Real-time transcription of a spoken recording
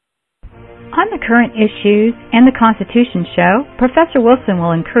On the Current Issues and the Constitution show, Professor Wilson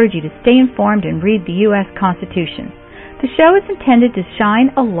will encourage you to stay informed and read the U.S. Constitution. The show is intended to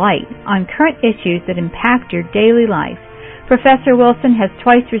shine a light on current issues that impact your daily life. Professor Wilson has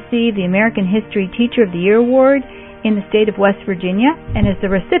twice received the American History Teacher of the Year Award in the state of West Virginia and is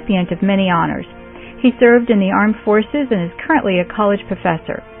the recipient of many honors. He served in the armed forces and is currently a college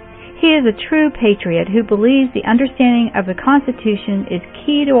professor. He is a true patriot who believes the understanding of the Constitution is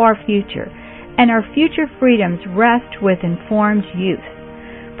key to our future, and our future freedoms rest with informed youth.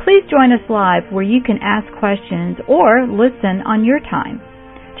 Please join us live where you can ask questions or listen on your time.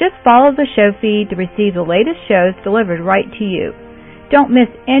 Just follow the show feed to receive the latest shows delivered right to you. Don't miss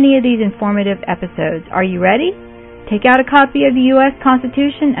any of these informative episodes. Are you ready? Take out a copy of the U.S.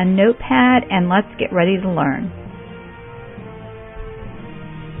 Constitution, a notepad, and let's get ready to learn.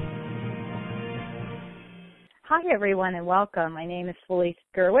 Hi, everyone, and welcome. My name is Felice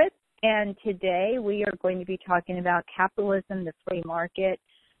Gerwitz, and today we are going to be talking about capitalism, the free market,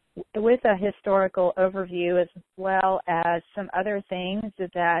 with a historical overview as well as some other things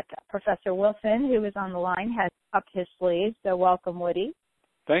that Professor Wilson, who is on the line, has up his sleeve. So welcome, Woody.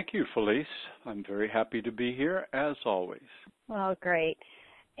 Thank you, Felice. I'm very happy to be here, as always. Well, great.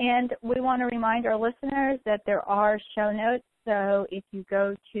 And we want to remind our listeners that there are show notes. So if you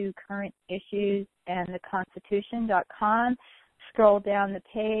go to Current Issues and the Constitution.com, scroll down the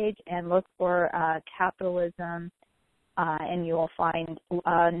page and look for capitalism, and you will find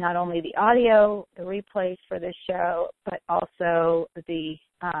not only the audio, the replays for the show, but also the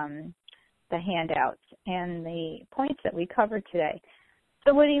handouts and the points that we covered today.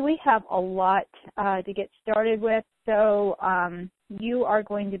 So, Woody, we have a lot to get started with. So you are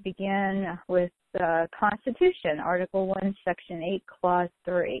going to begin with the Constitution, Article 1, Section 8, Clause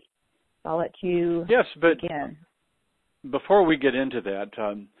 3. I'll let you begin. Before we get into that,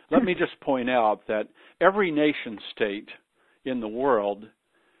 let me just point out that every nation state in the world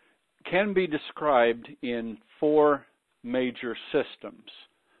can be described in four major systems: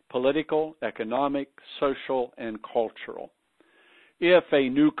 political, economic, social, and cultural. If a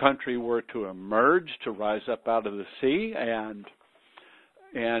new country were to emerge, to rise up out of the sea,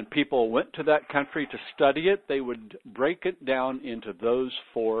 and people went to that country to study it, they would break it down into those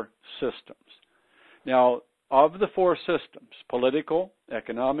four systems. Now, of the four systems, political,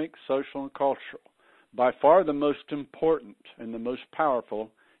 economic, social, and cultural, by far the most important and the most powerful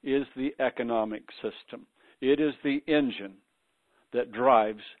is the economic system. It is the engine that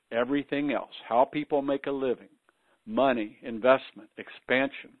drives everything else, how people make a living, money, investment,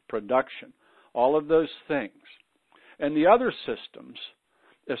 expansion, production, all of those things. And the other systems,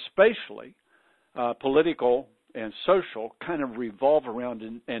 especially political and social, kind of revolve around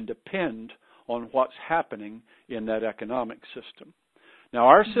and depend on what's happening in that economic system. Now,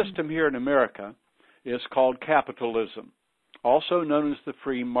 our system here in America is called capitalism, also known as the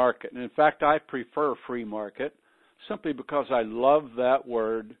free market. And in fact, I prefer free market simply because I love that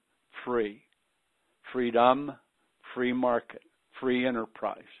word free. Freedom, free market, free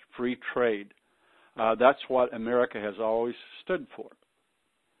enterprise, free trade. That's what America has always stood for.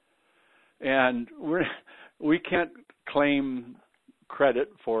 And we can't claim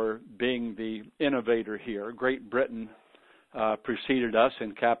credit for being the innovator here. Great Britain preceded us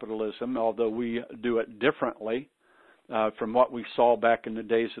in capitalism, although we do it differently from what we saw back in the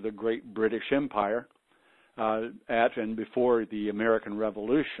days of the Great British Empire at and before the American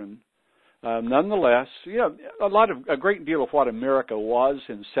Revolution. Nonetheless, a great deal of what America was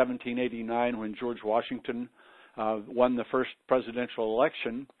in 1789 when George Washington won the first presidential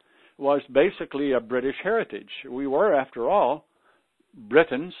election was basically a British heritage. We were, after all,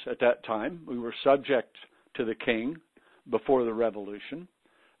 Britons at that time. We were subject to the king before the Revolution,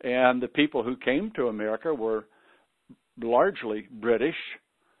 and the people who came to America were largely British,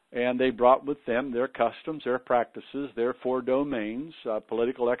 and they brought with them their customs, their practices, their four domains,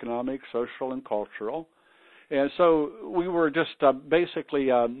 political, economic, social, and cultural. And so we were just basically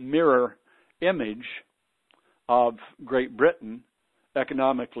a mirror image of Great Britain,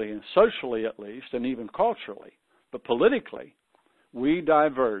 economically and socially at least, and even culturally. But politically, we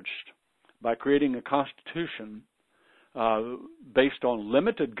diverged by creating a constitution based on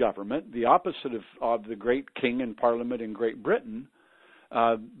limited government, the opposite of the great king and parliament in Great Britain.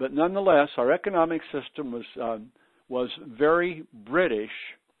 But nonetheless, our economic system was very British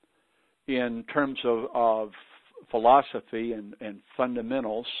in terms of philosophy and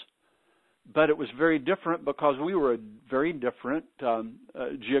fundamentals, but it was very different because we were a very different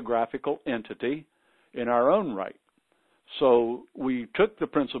geographical entity in our own right. So we took the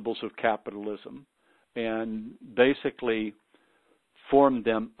principles of capitalism and basically formed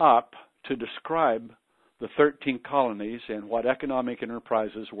them up to describe the 13 colonies and what economic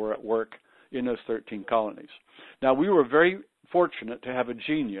enterprises were at work in those 13 colonies. Now, we were very fortunate to have a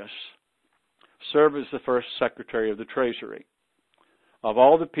genius serve as the first Secretary of the Treasury. Of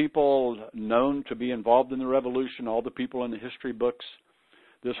all the people known to be involved in the Revolution, all the people in the history books,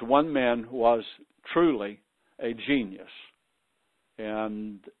 this one man was truly a genius.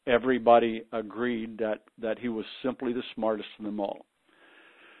 And everybody agreed that he was simply the smartest of them all.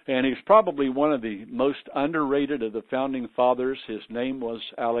 And he's probably one of the most underrated of the founding fathers. His name was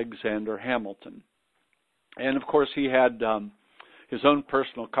Alexander Hamilton. And, of course, he had his own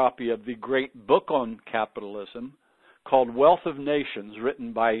personal copy of the great book on capitalism called Wealth of Nations,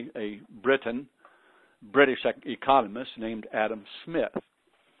 written by a British economist named Adam Smith.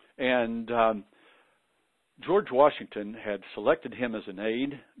 And George Washington had selected him as an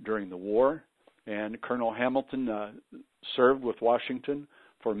aide during the war, and Colonel Hamilton served with Washington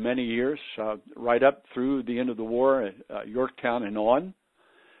for many years, right up through the end of the war at Yorktown and on.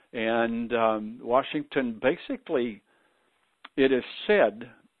 And Washington basically, it is said,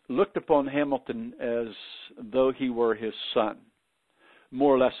 looked upon Hamilton as though he were his son,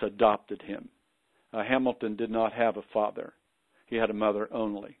 more or less adopted him. Hamilton did not have a father. He had a mother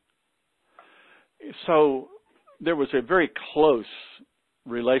only. So there was a very close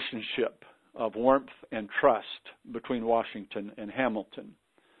relationship of warmth and trust between Washington and Hamilton.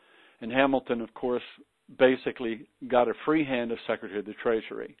 And Hamilton, of course, basically got a free hand as Secretary of the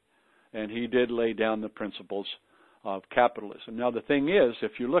Treasury. And he did lay down the principles of capitalism. Now, the thing is,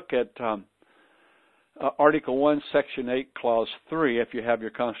 if you look at Article 1, Section 8, Clause 3, if you have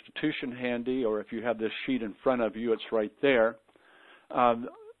your Constitution handy, or if you have this sheet in front of you, it's right there.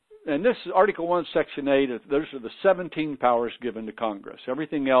 And this is Article 1, Section 8. Those are the 17 powers given to Congress.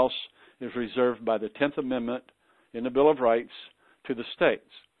 Everything else is reserved by the 10th Amendment in the Bill of Rights to the states.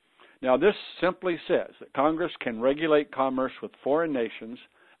 Now, this simply says that Congress can regulate commerce with foreign nations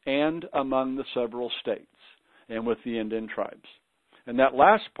and among the several states and with the Indian tribes. And that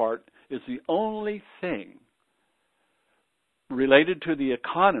last part is the only thing related to the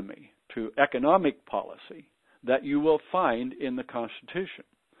economy, to economic policy, that you will find in the Constitution.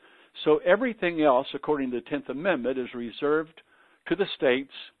 So everything else, according to the 10th Amendment, is reserved to the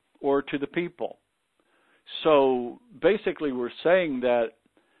states or to the people. So basically we're saying that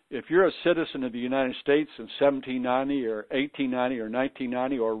if you're a citizen of the United States in 1790 or 1890 or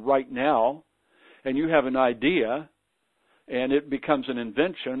 1990 or right now, and you have an idea and it becomes an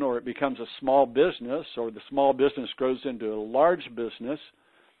invention or it becomes a small business or the small business grows into a large business,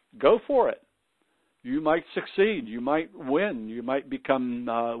 go for it. You might succeed. You might win. You might become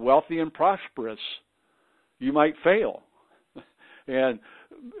wealthy and prosperous. You might fail. And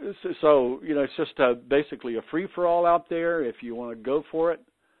so, it's just basically a free-for-all out there. If you want to go for it,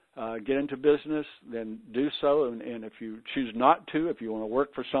 get into business, then do so. And if you choose not to, if you want to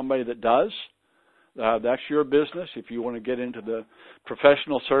work for somebody that does, that's your business. If you want to get into the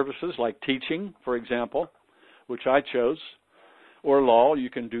professional services like teaching, for example, which I chose, or law,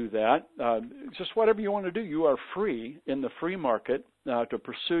 you can do that. Just whatever you want to do, you are free in the free market to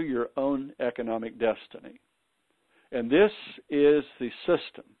pursue your own economic destiny. And this is the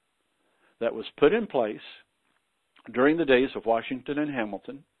system that was put in place during the days of Washington and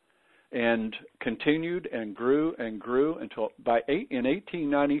Hamilton and continued and grew until in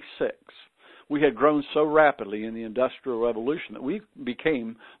 1896, we had grown so rapidly in the Industrial Revolution that we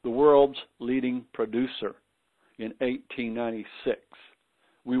became the world's leading producer in 1896.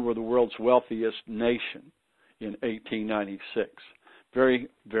 We were the world's wealthiest nation in 1896. Very,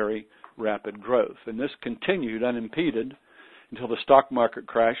 very rapid growth. And this continued unimpeded until the stock market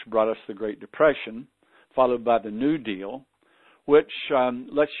crash brought us the Great Depression, followed by the New Deal, which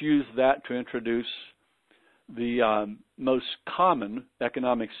let's use that to introduce the most common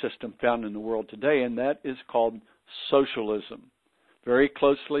economic system found in the world today, and that is called socialism, very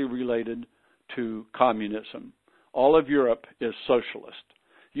closely related to communism. All of Europe is socialist.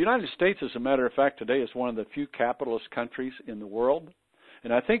 The United States, as a matter of fact, today is one of the few capitalist countries in the world.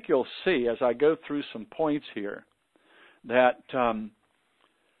 And I think you'll see, as I go through some points here, that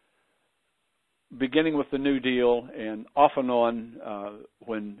beginning with the New Deal and off and on,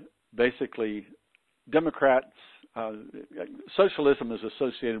 when basically Democrats, socialism is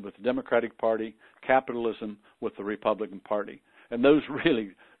associated with the Democratic Party, capitalism with the Republican Party. And those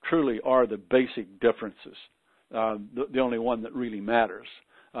really, truly are the basic differences, the only one that really matters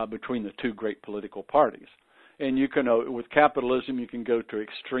between the two great political parties. And you can, with capitalism, you can go to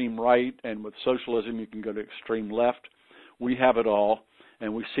extreme right, and with socialism, you can go to extreme left. We have it all,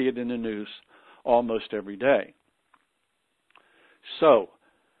 and we see it in the news almost every day. So,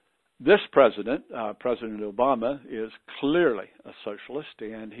 This president, President Obama, is clearly a socialist,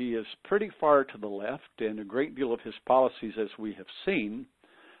 and he is pretty far to the left, and a great deal of his policies, as we have seen,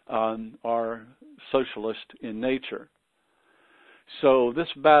 are socialist in nature. So this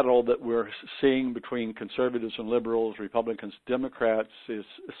battle that we're seeing between conservatives and liberals, Republicans, Democrats, is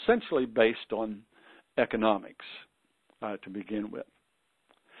essentially based on economics to begin with.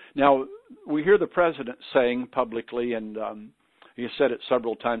 Now, we hear the president saying publicly, and he has said it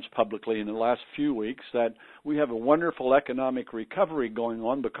several times publicly in the last few weeks, that we have a wonderful economic recovery going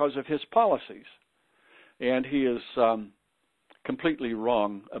on because of his policies. And he is completely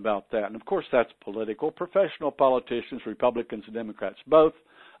wrong about that. And of course, that's political. Professional politicians, Republicans and Democrats both,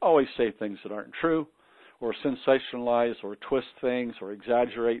 always say things that aren't true, or sensationalize, or twist things, or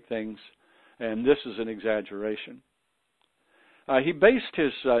exaggerate things. And this is an exaggeration. He's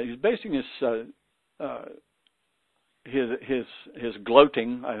basing his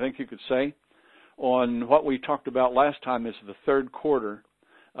gloating, I think you could say, on what we talked about last time as the third quarter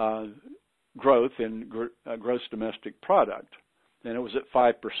growth in gross domestic product. And it was at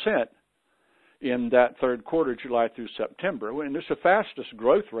 5% in that third quarter, July through September. And it's the fastest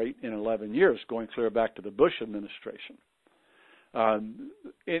growth rate in 11 years, going clear back to the Bush administration.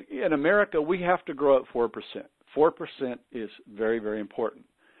 In America, we have to grow at 4%. 4% is very, very important.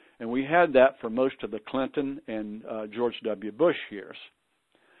 And we had that for most of the Clinton and George W. Bush years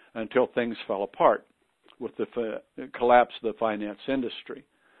until things fell apart with the collapse of the finance industry.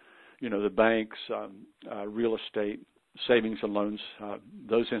 You know, the banks, real estate, savings and loans,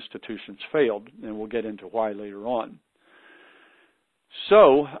 those institutions failed, and we'll get into why later on.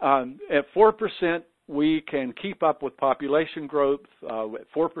 So at 4%, we can keep up with population growth.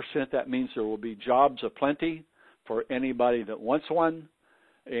 At 4%, that means there will be jobs aplenty for anybody that wants one.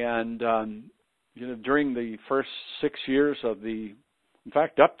 And, you know, during the first 6 years in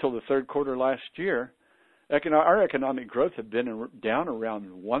fact, up till the third quarter last year, our economic growth had been down around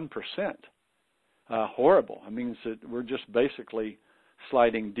 1%. Horrible. It means that we're just basically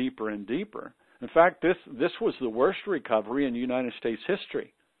sliding deeper and deeper. In fact, this was the worst recovery in United States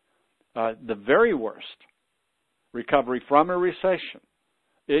history. The very worst recovery from a recession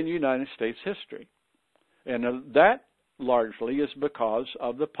in United States history. And that largely is because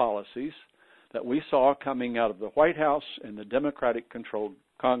of the policies that we saw coming out of the White House and the Democratic-controlled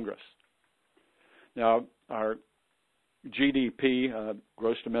Congress. Now, our GDP,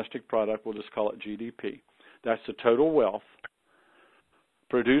 gross domestic product, we'll just call it GDP. That's the total wealth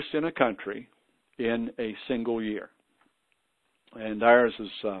produced in a country in a single year. And ours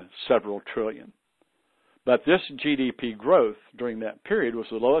is several trillion. But this GDP growth during that period was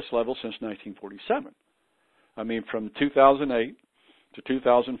the lowest level since 1947. I mean, from 2008 to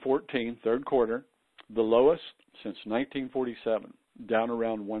 2014, third quarter, the lowest since 1947, down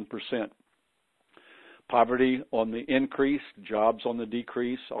around 1%. Poverty on the increase, jobs on the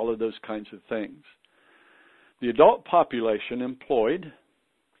decrease, all of those kinds of things. The adult population employed,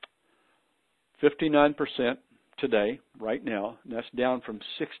 59% today, right now, and that's down from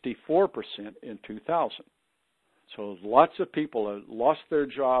 64% in 2000. So lots of people have lost their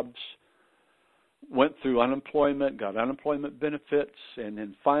jobs, went through unemployment, got unemployment benefits, and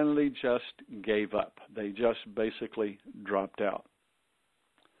then finally just gave up. They just basically dropped out.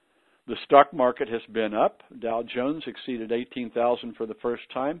 The stock market has been up. Dow Jones exceeded 18,000 for the first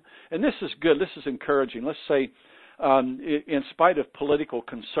time. And this is good. This is encouraging. Let's say, in spite of political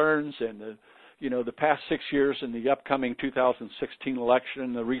concerns and the past 6 years and the upcoming 2016 election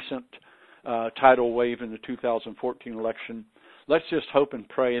and the recent tidal wave in the 2014 election, let's just hope and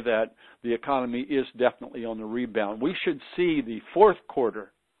pray that the economy is definitely on the rebound. We should see the fourth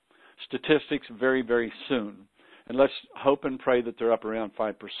quarter statistics very, very soon. And let's hope and pray that they're up around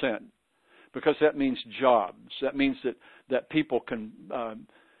 5%, because that means jobs. That means that people can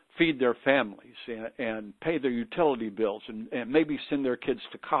feed their families and pay their utility bills and maybe send their kids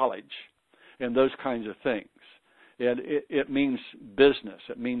to college and those kinds of things. And it means business.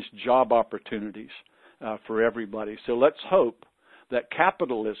 It means job opportunities for everybody. So let's hope that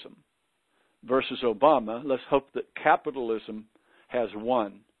capitalism versus Obama, let's hope that capitalism has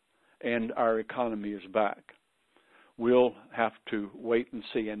won and our economy is back. We'll have to wait and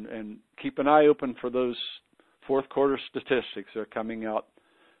see and keep an eye open for those fourth quarter statistics. They're coming out.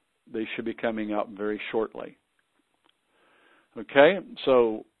 They should be coming out very shortly. Okay,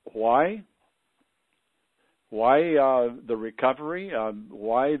 so why? Why the recovery?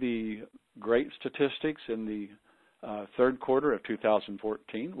 Why the great statistics in the third quarter of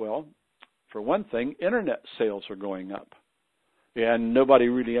 2014? Well, for one thing, internet sales are going up. And nobody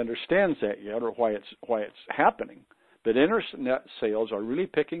really understands that yet or why it's happening. But internet sales are really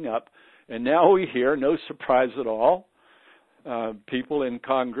picking up, and now we hear, no surprise at all, people in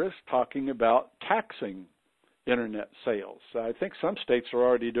Congress talking about taxing internet sales. I think some states are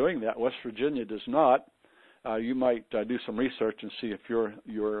already doing that. West Virginia does not. You might do some research and see if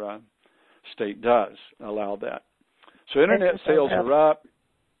your state does allow that. So internet sales are up.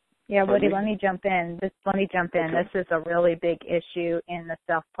 Yeah, Woody, let me jump in. Okay. This is a really big issue in the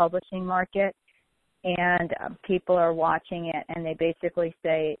self-publishing market, and people are watching it, and they basically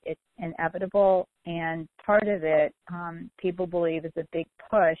say it's inevitable, and part of it, people believe, is a big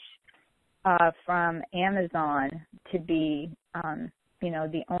push from Amazon to be,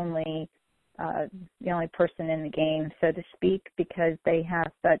 the only person in the game, so to speak, because they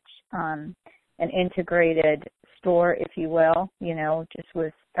have such an integrated store, if you will, just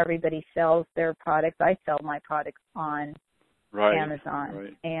with everybody sells their products. I sell my products on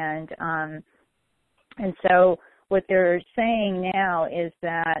Amazon. Right. And so what they're saying now is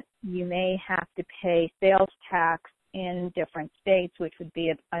that you may have to pay sales tax in different states, which would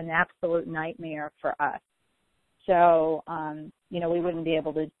be an absolute nightmare for us. So, we wouldn't be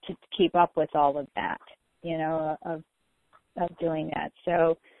able to keep up with all of that, of doing that.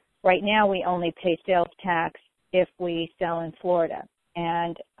 So right now we only pay sales tax if we sell in Florida.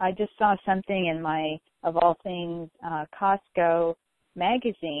 And I just saw something in my, of all things, Costco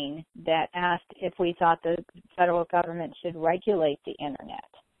magazine that asked if we thought the federal government should regulate the internet.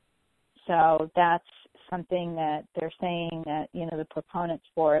 So that's something that they're saying that, the proponents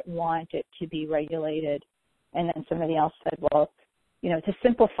for it want it to be regulated. And then somebody else said, well, to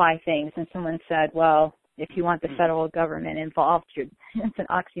simplify things. And someone said, well, if you want the federal government involved, it's an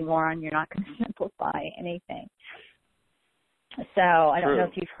oxymoron. You're not going to simplify anything. So I don't know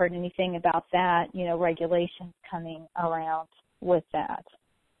if you've heard anything about that, regulations coming around with that.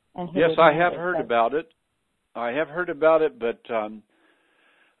 And yes, I have heard about it. But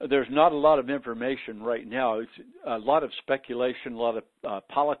there's not a lot of information right now. It's a lot of speculation, a lot of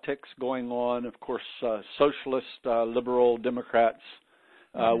politics going on. Of course, socialist, liberal Democrats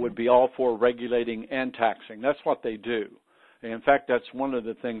would be all for regulating and taxing. That's what they do. And in fact, that's one of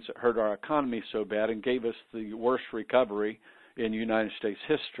the things that hurt our economy so bad and gave us the worst recovery in United States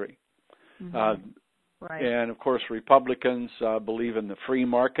history. Right. And, of course, Republicans believe in the free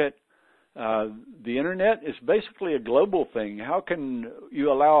market. The internet is basically a global thing. How can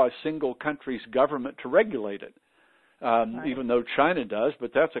you allow a single country's government to regulate it? Even though China does,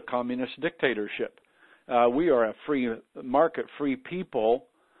 but that's a communist dictatorship. We are a free market, free people,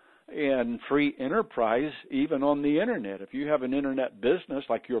 and free enterprise even on the internet. If you have an internet business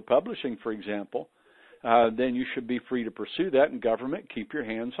like you're publishing, for example, then you should be free to pursue that, and government, keep your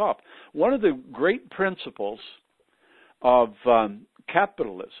hands off. One of the great principles of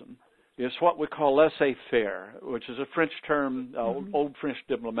capitalism is what we call laissez-faire, which is a French term, old French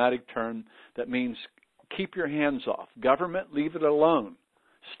diplomatic term that means keep your hands off. Government, leave it alone.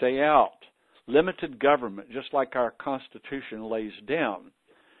 Stay out. Limited government, just like our Constitution lays down.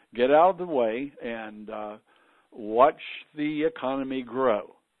 Get out of the way and watch the economy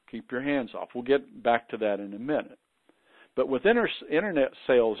grow. Keep your hands off. We'll get back to that in a minute. But with internet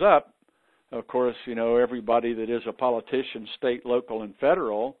sales up, of course, everybody that is a politician, state, local, and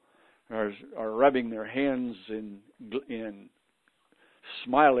federal, are rubbing their hands in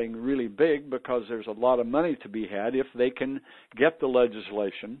smiling really big because there's a lot of money to be had if they can get the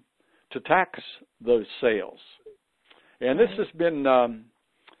legislation to tax those sales. And this has been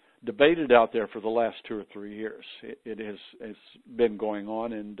debated out there for the last 2 or 3 years. It's been going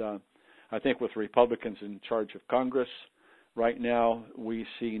on, and I think with Republicans in charge of Congress right now, we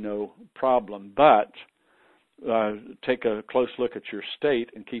see no problem. But take a close look at your state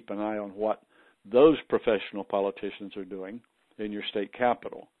and keep an eye on what those professional politicians are doing in your state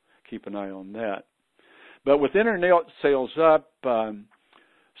capital. Keep an eye on that. But with internet sales up,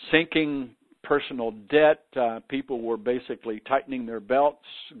 sinking personal debt, people were basically tightening their belts,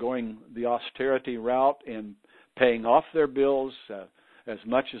 going the austerity route and paying off their bills as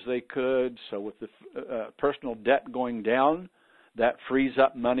much as they could. So with the personal debt going down, that frees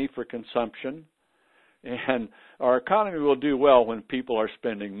up money for consumption. And our economy will do well when people are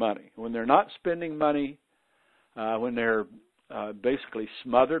spending money. When they're not spending money, when they're basically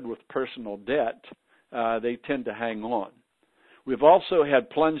smothered with personal debt, they tend to hang on. We've also had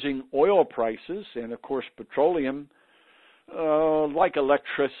plunging oil prices, and of course petroleum, like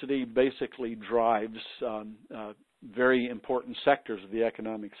electricity, basically drives very important sectors of the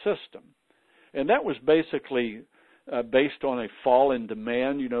economic system. And that was basically based on a fall in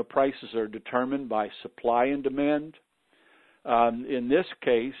demand. Prices are determined by supply and demand. In this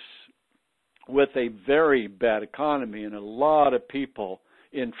case, with a very bad economy and a lot of people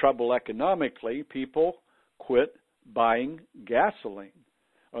in trouble economically, people quit buying gasoline,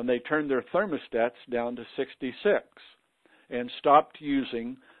 and they turned their thermostats down to 66 and stopped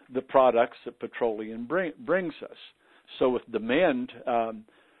using the products that petroleum brings us. So with demand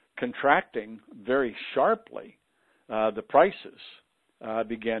contracting very sharply, the prices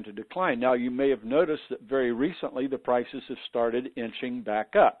began to decline. Now, you may have noticed that very recently the prices have started inching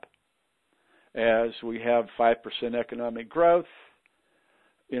back up as we have 5% economic growth,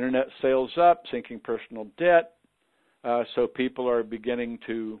 internet sales up, sinking personal debt. So people are beginning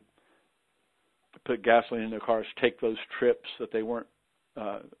to put gasoline in their cars, take those trips that they weren't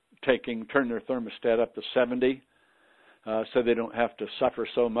taking, turn their thermostat up to 70 so they don't have to suffer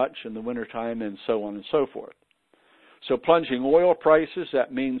so much in the wintertime, and so on and so forth. So plunging oil prices,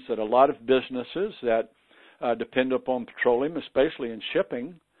 that means that a lot of businesses that depend upon petroleum, especially in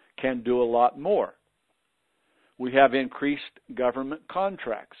shipping, can do a lot more. We have increased government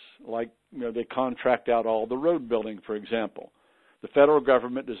contracts, like they contract out all the road building, for example. The federal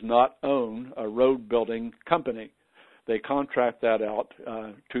government does not own a road building company. They contract that out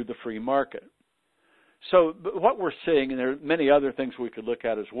to the free market. So what we're seeing, and there are many other things we could look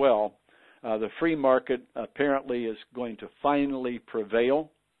at as well, the free market apparently is going to finally prevail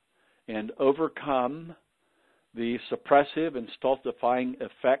and overcome the suppressive and stultifying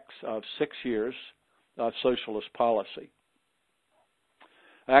effects of 6 years of socialist policy.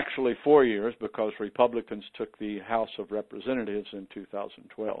 Actually 4 years, because Republicans took the House of Representatives in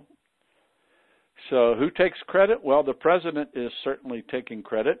 2012. So who takes credit? Well, the president is certainly taking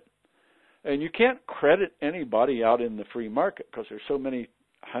credit. And you can't credit anybody out in the free market because there's so many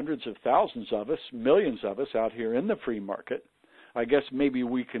hundreds of thousands of us, millions of us out here in the free market. I guess maybe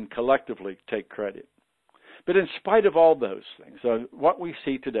we can collectively take credit. But in spite of all those things, what we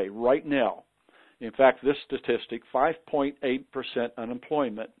see today, right now, in fact, this statistic, 5.8%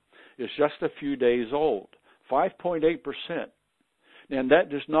 unemployment, is just a few days old. 5.8%. And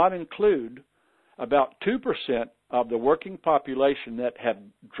that does not include about 2% of the working population that have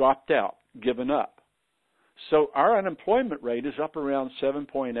dropped out, given up. So our unemployment rate is up around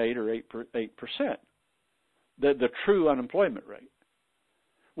 7.8 or 8%. The true unemployment rate,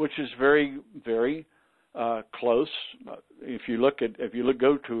 which is very, very close. If you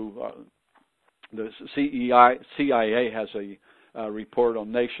go to the CIA has a report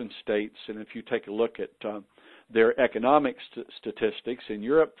on nation states, and if you take a look at their economic statistics in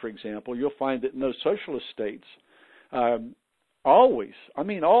Europe, for example, you'll find that in those socialist states, always,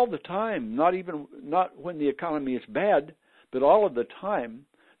 all the time, not when the economy is bad, but all of the time,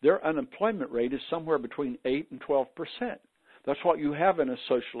 their unemployment rate is somewhere between 8 and 12%. That's what you have in a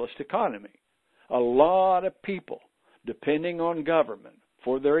socialist economy. A lot of people depending on government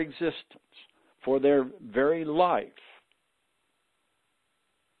for their existence, for their very life.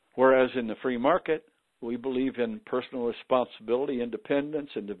 Whereas in the free market, we believe in personal responsibility, independence,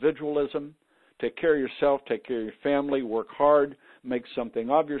 individualism. Take care of yourself, take care of your family, work hard, make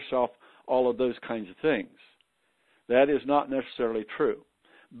something of yourself, all of those kinds of things. That is not necessarily true.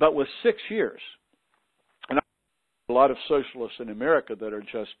 But with 6 years, and a lot of socialists in America that are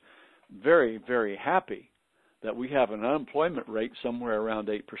just very, very happy that we have an unemployment rate somewhere around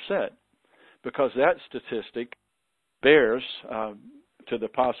 8%, because that statistic bears to the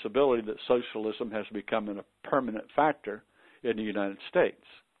possibility that socialism has become a permanent factor in the United States.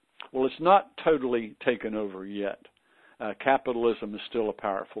 Well, it's not totally taken over yet. Capitalism is still a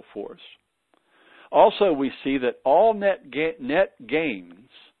powerful force. Also, we see that all net gains,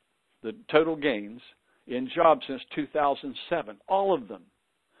 the total gains in jobs since 2007, all of them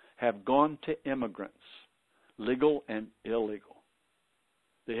have gone to immigrants, legal and illegal.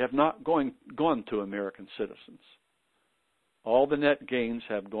 They have not gone to American citizens. All the net gains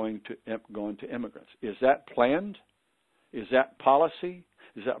have gone to immigrants. Is that planned? Is that policy?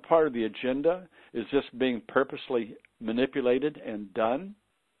 Is that part of the agenda? Is this being purposely manipulated and done?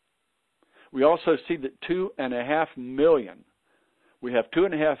 We also see that 2.5 million, we have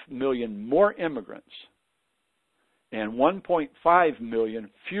 2.5 million more immigrants and 1.5 million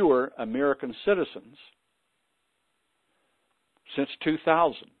fewer American citizens since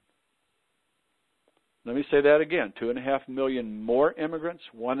 2000. Let me say that again. 2.5 million more immigrants,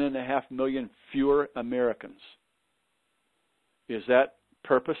 1.5 million fewer Americans. Is that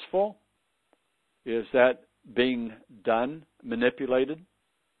purposeful? Is that being done, manipulated,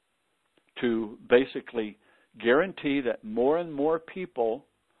 to basically guarantee that more and more people,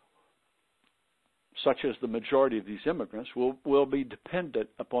 such as the majority of these immigrants, will be dependent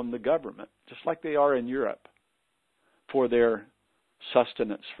upon the government, just like they are in Europe, for their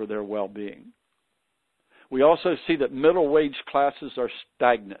sustenance for their well-being. We also see that middle wage classes are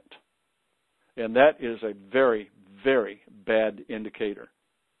stagnant, and that is a very, very bad indicator.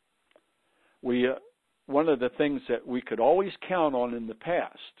 One of the things that we could always count on in the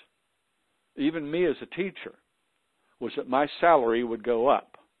past, even me as a teacher, was that my salary would go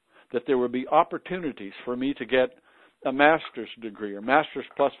up, that there would be opportunities for me to get a master's degree or master's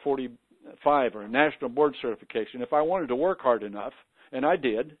plus 45 or a national board certification if I wanted to work hard enough, and I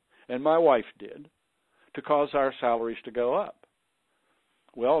did, and my wife did, to cause our salaries to go up.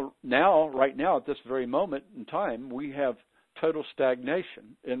 Well, right now, at this very moment in time, we have total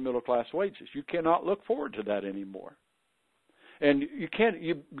stagnation in middle-class wages. You cannot look forward to that anymore. And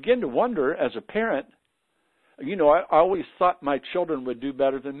you begin to wonder as a parent, I always thought my children would do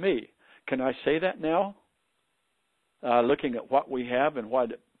better than me. Can I say that now? Looking at what we have and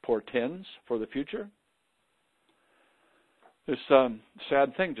what it portends for the future? It's a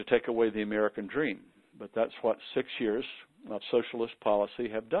sad thing to take away the American dream, but that's what 6 years of socialist policy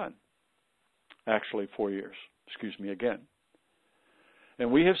have done. Actually, 4 years. Excuse me again.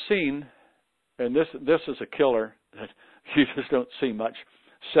 And we have seen, and this is a killer that you just don't see much,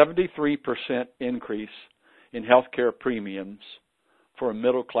 73% increase in health care premiums for a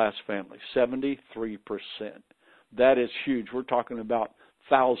middle-class family. 73%. That is huge. We're talking about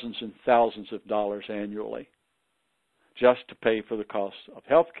thousands and thousands of dollars annually just to pay for the cost of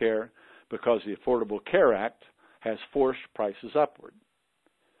health care because the Affordable Care Act has forced prices upward.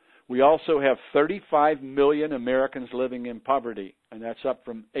 We also have 35 million Americans living in poverty, and that's up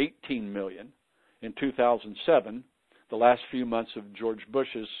from 18 million in 2007, the last few months of George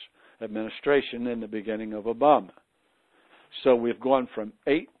Bush's administration and the beginning of Obama. So we've gone from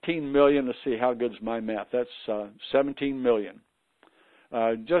 18 million, let's see, how good's my math? That's 17 million.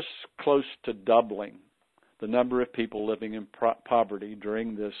 Just close to doubling the number of people living in poverty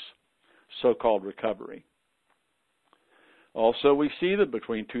during this so-called recovery. Also, we see that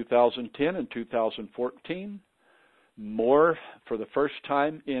between 2010 and 2014, for the first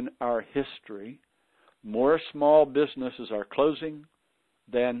time in our history, more small businesses are closing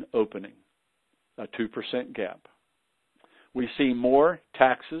than opening, a 2% gap. We see more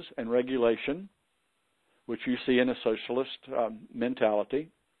taxes and regulation, which you see in a socialist mentality.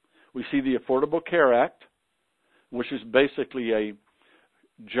 We see the Affordable Care Act, which is basically a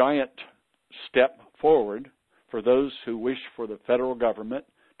giant step forward for those who wish for the federal government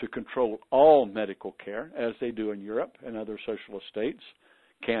to control all medical care, as they do in Europe and other socialist states,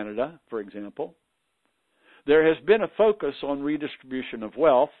 Canada, for example. There has been a focus on redistribution of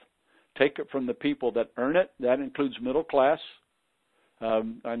wealth. Take it from the people that earn it. That includes middle class.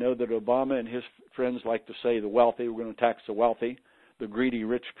 I know that Obama and his friends like to say the wealthy, we're going to tax the wealthy, the greedy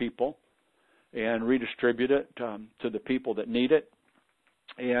rich people, and redistribute it to the people that need it.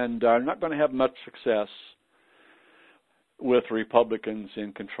 And are not going to have much success with Republicans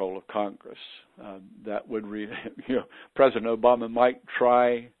in control of Congress. That would, President Obama might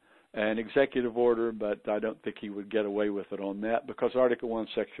try an executive order, but I don't think he would get away with it on that because Article 1,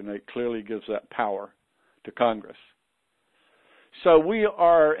 Section 8 clearly gives that power to Congress. So we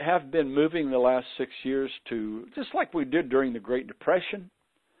have been moving the last 6 years to, just like we did during the Great Depression,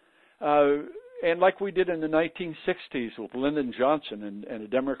 and like we did in the 1960s with Lyndon Johnson and a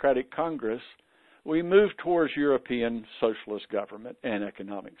Democratic Congress, we moved towards European socialist government and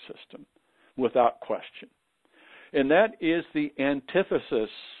economic system without question. And that is the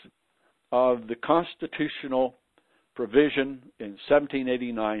antithesis of the constitutional provision in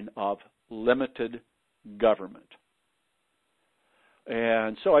 1789 of limited government.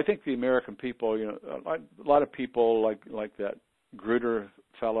 And so I think the American people, a lot of people like that Grutter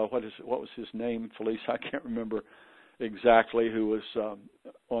fellow, what was his name, Felice? I can't remember exactly, who was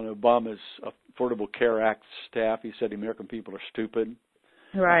on Obama's Affordable Care Act staff. He said the American people are stupid.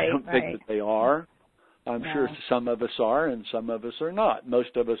 Right. I don't think that they are. I'm sure some of us are and some of us are not.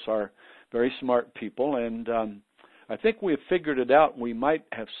 Most of us are very smart people, and I think we've figured it out. We might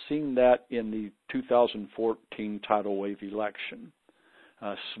have seen that in the 2014 tidal wave election.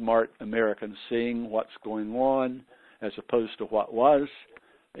 Smart Americans seeing what's going on as opposed to what was,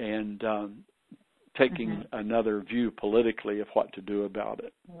 and taking another view politically of what to do about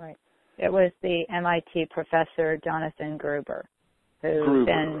it. Right. It was the MIT professor Jonathan Gruber.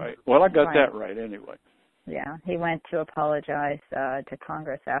 Right. Well, I got that right anyway. Yeah, he went to apologize to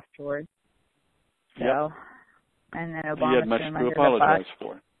Congress afterwards. So, yep. And then Obama he had much to apologize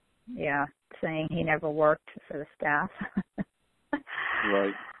for. Yeah, saying he never worked for the staff.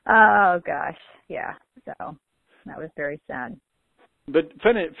 Right. Oh gosh, yeah. So that was very sad. But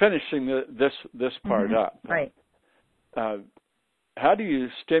finishing this part up. Right. how do you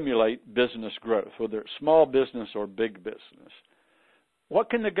stimulate business growth, whether it's small business or big business? What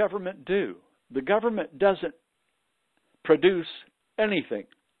can the government do? The government doesn't produce anything.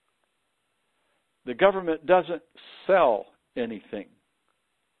 The government doesn't sell anything.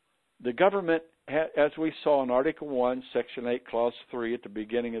 The government, as we saw in Article 1, Section 8, Clause 3 at the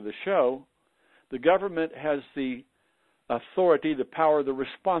beginning of the show, the government has the authority, the power, the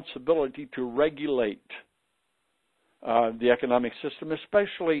responsibility to regulate the economic system,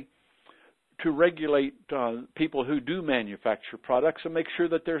 especially to regulate people who do manufacture products and make sure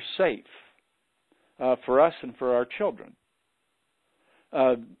that they're safe for us and for our children.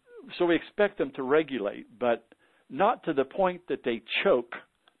 So we expect them to regulate, but not to the point that they choke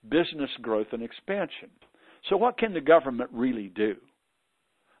business growth and expansion. So what can the government really do?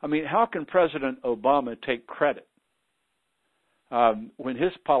 I mean, how can President Obama take credit when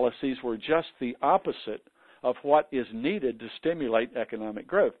his policies were just the opposite of what is needed to stimulate economic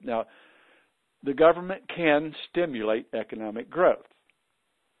growth? Now, the government can stimulate economic growth.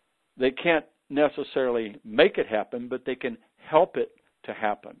 They can't necessarily make it happen, but they can help it to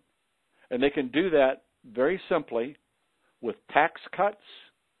happen. And they can do that very simply with tax cuts.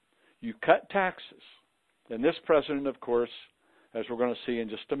 You cut taxes. And this president, of course, as we're going to see in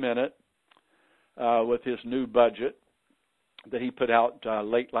just a minute, with his new budget that he put out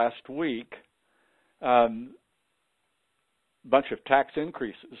late last week, bunch of tax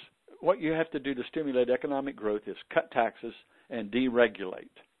increases. What you have to do to stimulate economic growth is cut taxes and deregulate.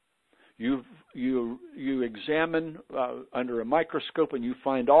 You examine under a microscope and you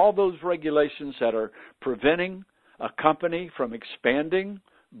find all those regulations that are preventing a company from expanding,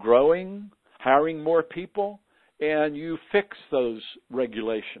 growing, hiring more people, and you fix those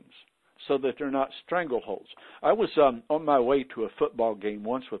regulations so that they're not strangleholds. I was on my way to a football game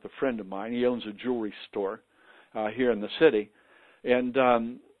once with a friend of mine. He owns a jewelry store here in the city.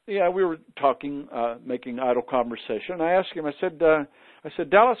 And, we were talking, making idle conversation. I asked him, I said,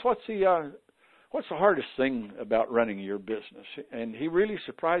 Dallas, what's the hardest thing about running your business? And he really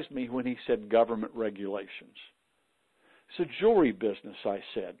surprised me when he said government regulations. It's a jewelry business, I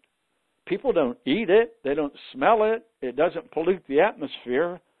said. People don't eat it. They don't smell it. It doesn't pollute the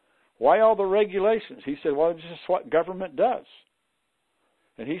atmosphere. Why all the regulations? He said, well, it's just what government does.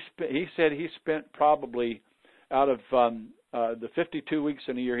 And he said he spent probably out of the 52 weeks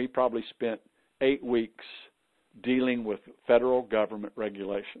in a year, he probably spent 8 weeks dealing with federal government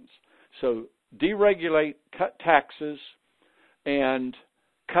regulations. So deregulate, cut taxes, and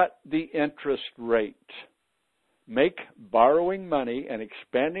cut the interest rate. Make borrowing money and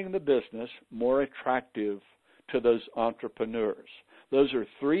expanding the business more attractive to those entrepreneurs. Those are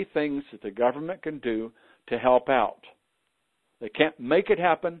 3 things that the government can do to help out. They can't make it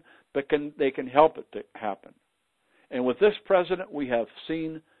happen, but they can help it to happen. And with this president, we have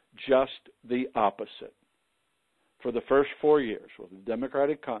seen just the opposite. For the first 4 years with the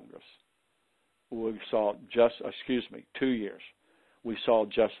Democratic Congress, we saw 2 years, we saw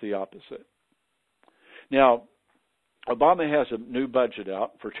just the opposite. Now, Obama has a new budget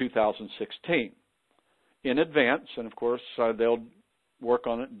out for 2016 in advance, and of course, they'll work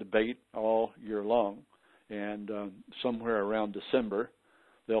on it and debate all year long. And somewhere around December,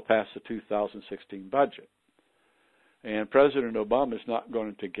 they'll pass the 2016 budget. And President Obama is not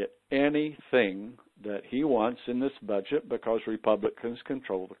going to get anything that he wants in this budget because Republicans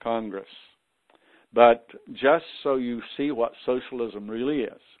control the Congress. But just so you see what socialism really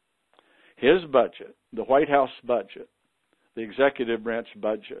is, his budget, the White House budget, the executive branch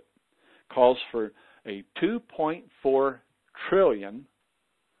budget, calls for a $2.4 trillion,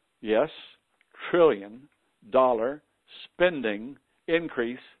 yes, trillion dollar spending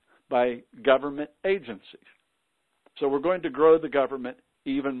increase by government agencies. So we're going to grow the government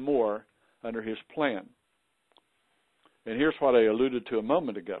even more under his plan. And here's what I alluded to a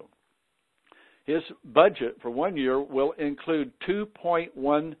moment ago. His budget for 1 year will include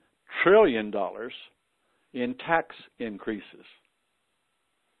 $2.1 trillion in tax increases.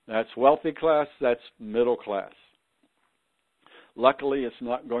 That's wealthy class, that's middle class. Luckily, it's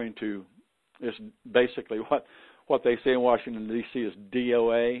not going to, it's basically what they say in Washington, D.C. is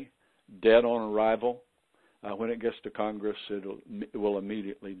DOA, dead on arrival. When it gets to Congress, it will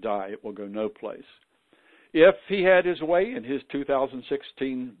immediately die. It will go no place. If he had his way and his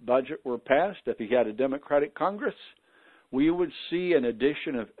 2016 budget were passed, if he had a Democratic Congress, we would see an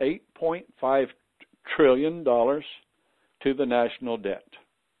addition of $8.5 trillion to the national debt.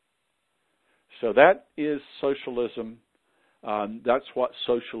 So that is socialism. That's what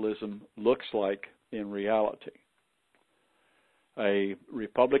socialism looks like in reality. a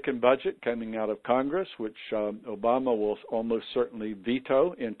Republican budget coming out of Congress, which Obama will almost certainly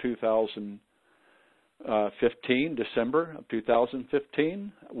veto in 2015, December of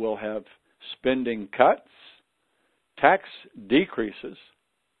 2015. We'll have spending cuts, tax decreases,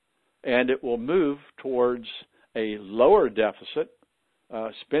 and it will move towards a lower deficit,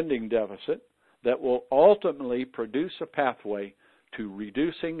 spending deficit, that will ultimately produce a pathway to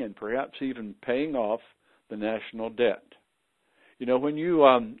reducing and perhaps even paying off the national debt. You know, when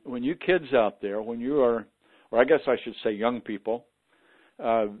you kids out there, when you are, or I guess I should say young people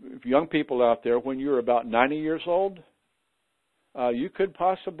out there, when you're about 90 years old, you could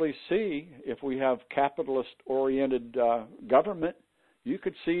possibly see, if we have capitalist-oriented government, you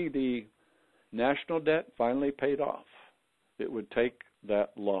could see the national debt finally paid off. It would take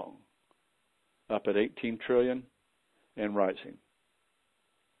that long, up at $18 trillion and rising.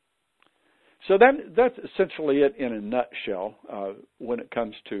 So that's essentially it in a nutshell when it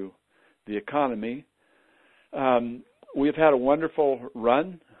comes to the economy. We've had a wonderful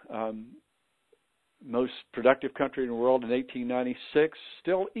run. Most productive country in the world in 1896.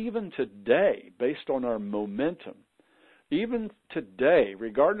 Still, even today, based on our momentum, even today,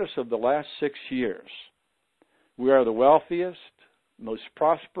 regardless of the last 6 years, we are the wealthiest, most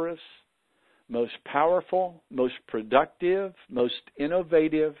prosperous, most powerful, most productive, most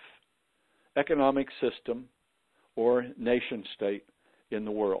innovative economic system or nation state in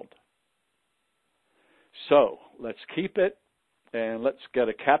the world. So let's keep it, and let's get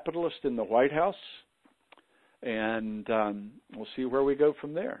a capitalist in the White House, and we'll see where we go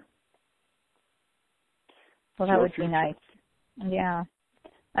from there. Well, that would be nice. Yeah.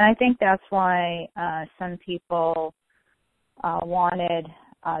 And I think that's why some people wanted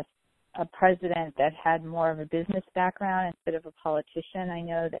a president that had more of a business background instead of a politician. I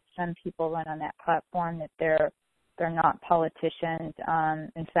know that some people run on that platform that they're not politicians.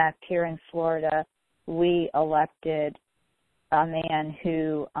 In fact, here in Florida, we elected a man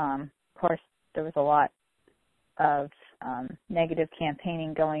who, of course, there was a lot of negative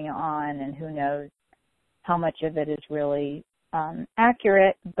campaigning going on, and who knows how much of it is really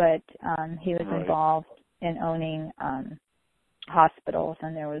accurate, but he was involved in owning hospitals,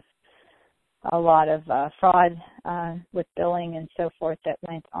 and there was a lot of fraud with billing and so forth that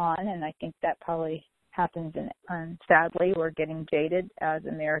went on, and I think that probably happens. And sadly, we're getting jaded as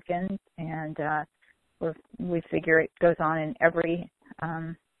Americans, and we figure it goes on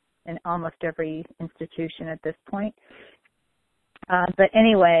in almost every institution at this point. But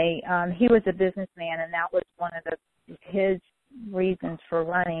anyway, he was a businessman, and that was one of his reasons for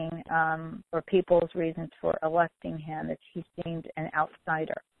running, or people's reasons for electing him, is he seemed an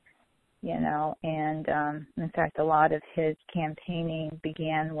outsider. You know, and in fact, a lot of his campaigning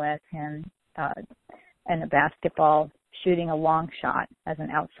began with him in a basketball shooting a long shot as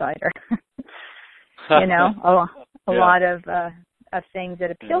an outsider. You know, a lot of things that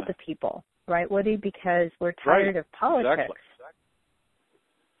appeal to people, right, Woody? Because we're tired of politics. Exactly.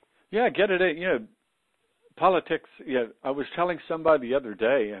 Yeah, get it. You know, politics. Yeah, I was telling somebody the other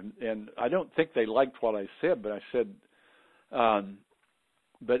day, and I don't think they liked what I said, but I said.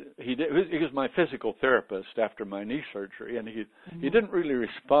 But he was my physical therapist after my knee surgery, and he didn't really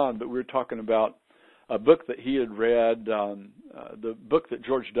respond. But we were talking about a book that he had read, the book that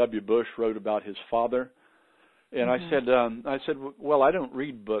George W. Bush wrote about his father. And I said, well, I don't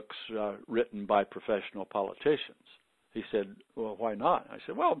read books written by professional politicians. He said, well, why not? I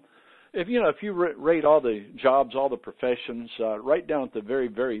said, well, if you rate all the jobs, all the professions, right down at the very,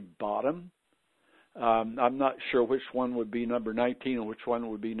 very bottom. I'm not sure which one would be number 19 and which one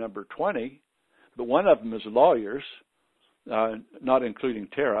would be number 20, but one of them is lawyers, not including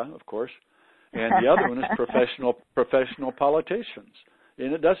Tara, of course, and the other one is professional politicians.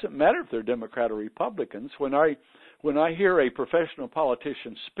 And it doesn't matter if they're Democrat or Republicans. When I hear a professional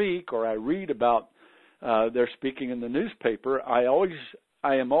politician speak, or I read about their speaking in the newspaper, I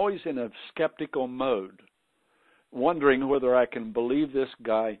am always in a skeptical mode, wondering whether I can believe this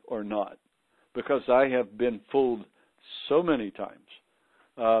guy or not. Because I have been fooled so many times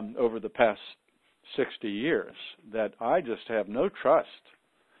over the past 60 years that I just have no trust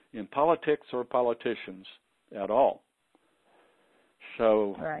in politics or politicians at all.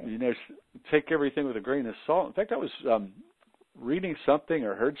 So, take everything with a grain of salt. In fact, I was reading something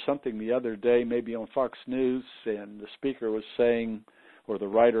or heard something the other day, maybe on Fox News, and the speaker was saying, or the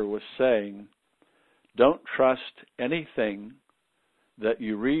writer was saying, don't trust anything that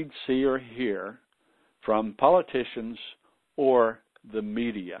you read, see, or hear from politicians or the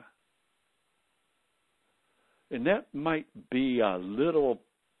media. And that might be a little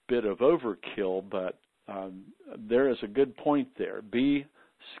bit of overkill, but there is a good point there. Be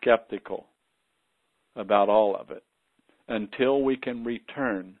skeptical about all of it until we can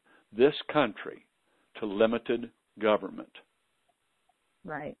return this country to limited government.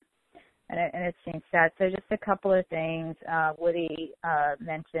 Right. And it seems sad. So just a couple of things. Woody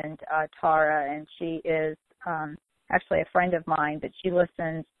mentioned Tara, and she is actually a friend of mine, but she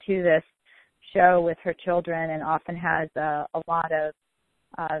listens to this show with her children and often has a lot of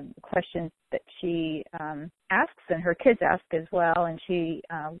questions that she asks, and her kids ask as well, and she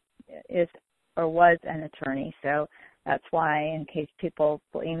is or was an attorney. So that's why, in case people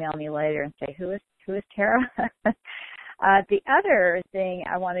will email me later and say, who is Tara? The other thing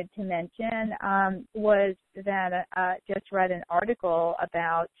I wanted to mention was that I just read an article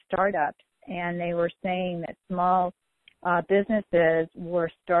about startups, and they were saying that small businesses were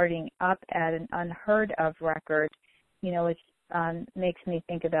starting up at an unheard of record, which makes me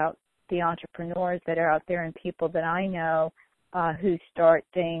think about the entrepreneurs that are out there and people that I know who start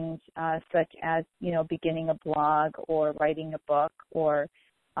things such as, beginning a blog or writing a book or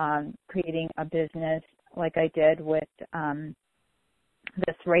creating a business like I did with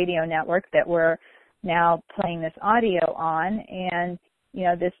this radio network that we're now playing this audio on. And,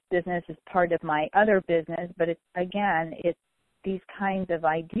 this business is part of my other business, but it's these kinds of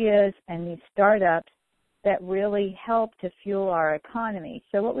ideas and these startups that really help to fuel our economy.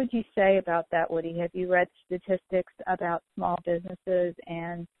 So what would you say about that, Woody? Have you read statistics about small businesses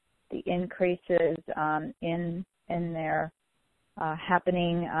and the increases in their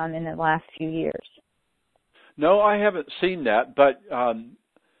happening in the last few years? No, I haven't seen that, but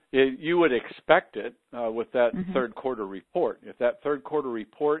you would expect it with that third quarter report. If that third quarter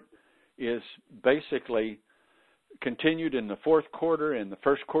report is basically continued in the fourth quarter and the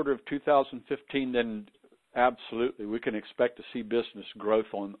first quarter of 2015, then absolutely we can expect to see business growth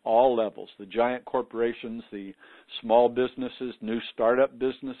on all levels. The giant corporations, the small businesses, new startup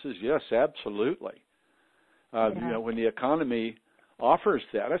businesses, yes, absolutely. When the economy offers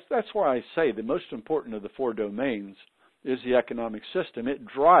that, that's why I say the most important of the four domains is the economic system. It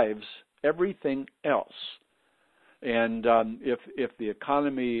drives everything else. And if the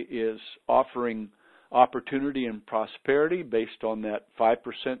economy is offering opportunity and prosperity based on that 5%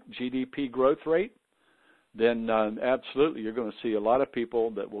 GDP growth rate, then absolutely you're going to see a lot of people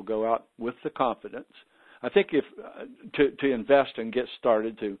that will go out with the confidence. I think if to invest and get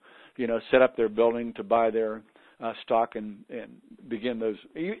started, to set up their building, to buy their stock and begin those,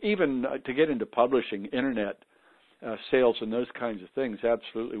 even to get into publishing, internet sales and those kinds of things,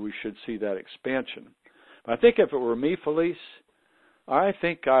 absolutely we should see that expansion. But I think if it were me, Felice, I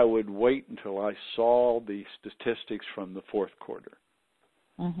think I would wait until I saw the statistics from the fourth quarter.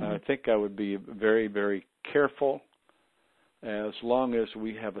 I think I would be very, very careful as long as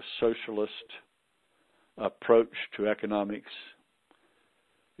we have a socialist approach to economics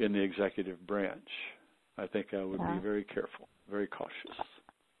in the executive branch. I think I would be very careful, very cautious.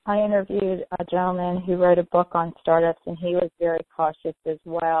 I interviewed a gentleman who wrote a book on startups, and he was very cautious as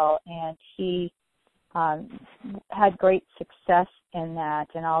well, and he had great success in that,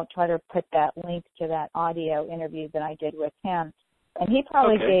 and I'll try to put that link to that audio interview that I did with him. And he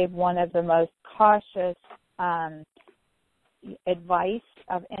probably gave one of the most cautious advice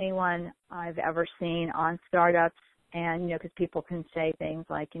of anyone I've ever seen on startups. And, because people can say things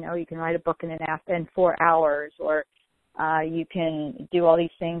like, you can write a book in 4 hours, or you can do all these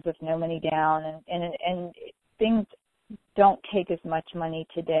things with no money down. And things don't take as much money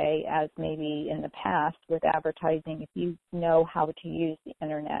today as maybe in the past with advertising if you know how to use the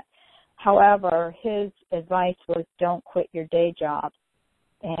Internet. However, his advice was don't quit your day job.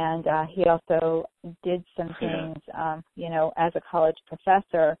 And he also did some things, as a college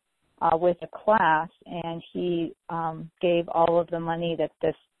professor with a class, and he gave all of the money that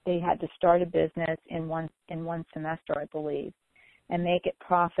they had to start a business in one semester, I believe, and make it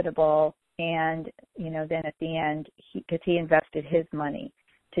profitable. And, then at the end, because he invested his money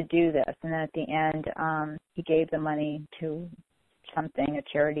to do this, and then at the end, he gave the money to something, a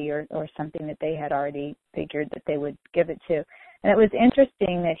charity or something that they had already figured that they would give it to. And it was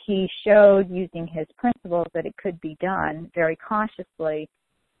interesting that he showed, using his principles, that it could be done very cautiously,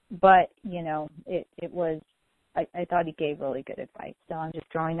 but, it was, I thought he gave really good advice. So I'm just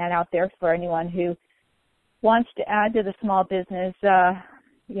throwing that out there for anyone who wants to add to the small business,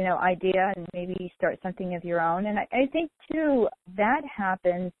 idea and maybe start something of your own. And I think, too, that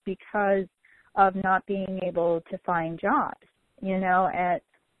happens because of not being able to find jobs.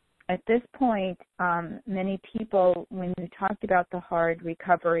 At this point, many people, when we talked about the hard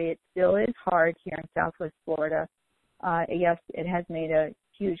recovery, it still is hard here in Southwest Florida. Yes, it has made a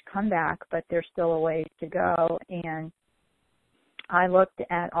huge comeback, but there's still a ways to go. And I looked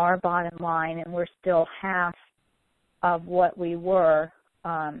at our bottom line, and we're still half of what we were,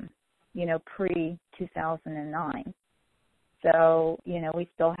 pre-2009. So, we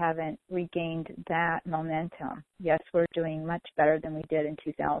still haven't regained that momentum. Yes, we're doing much better than we did in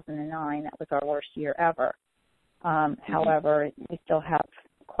 2009. That was our worst year ever. However, we still have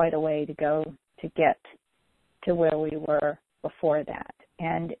quite a way to go to get to where we were before that.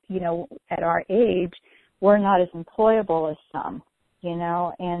 And, at our age, we're not as employable as some,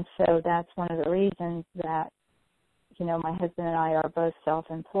 and so that's one of the reasons that, my husband and I are both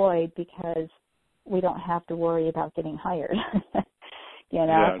self-employed, because we don't have to worry about getting hired,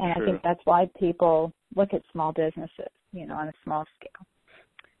 Yeah, and true. I think that's why people look at small businesses, on a small scale.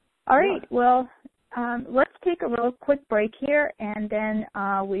 All right, well, let's take a real quick break here, and then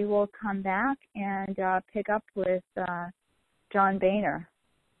we will come back and pick up with John Boehner.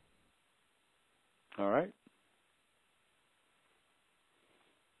 All right.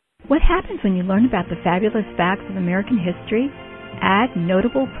 What happens when you learn about the fabulous facts of American history, add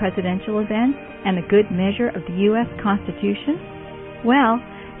notable presidential events, and a good measure of the U.S. Constitution? Well,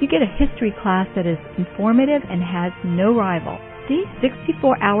 you get a history class that is informative and has no rival. These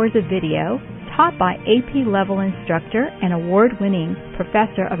 64 hours of video, taught by AP-level instructor and award-winning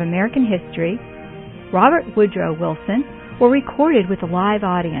professor of American history, Robert Woodrow Wilson, were recorded with a live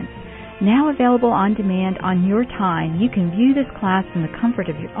audience. Now available on demand on your time, you can view this class from the comfort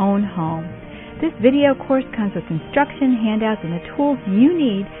of your own home. This video course comes with instruction, handouts, and the tools you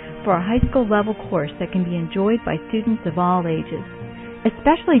need for a high school level course that can be enjoyed by students of all ages.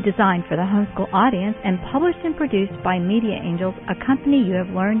 Especially designed for the homeschool audience and published and produced by Media Angels, a company you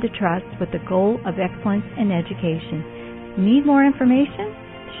have learned to trust with the goal of excellence in education. Need more information?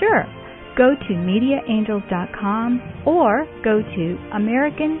 Sure. Go to MediaAngels.com or go to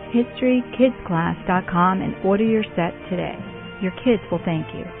AmericanHistoryKidsClass.com and order your set today. Your kids will thank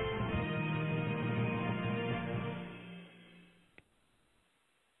you.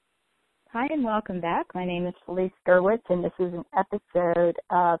 Hi and welcome back. My name is Felice Gerwitz, and this is an episode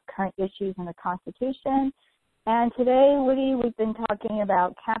of Current Issues in the Constitution. And today, Woody, we've been talking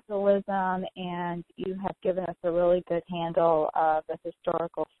about capitalism, and you have given us a really good handle of the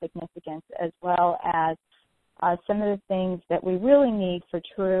historical significance, as well as some of the things that we really need for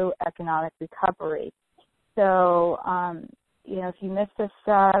true economic recovery. So, if you missed this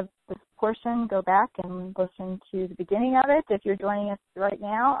portion, go back and listen to the beginning of it. If you're joining us right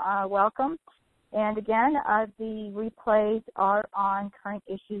now, welcome. And again, the replays are on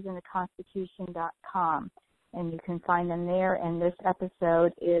currentissuesintheconstitution.com. And you can find them there, and this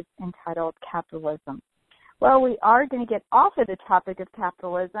episode is entitled Capitalism. Well, we are going to get off of the topic of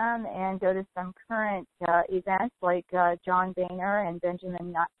capitalism and go to some current events like John Boehner and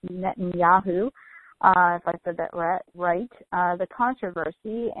Benjamin Netanyahu, if I said that right, the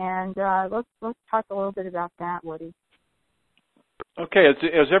controversy, and let's talk a little bit about that, Woody. Okay,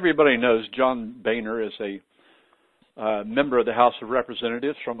 as everybody knows, John Boehner is a member of the House of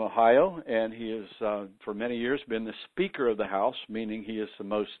Representatives from Ohio, and he has, for many years, been the Speaker of the House, meaning he is the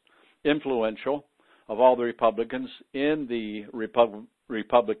most influential of all the Republicans in the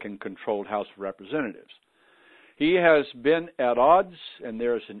Republican-controlled House of Representatives. He has been at odds, and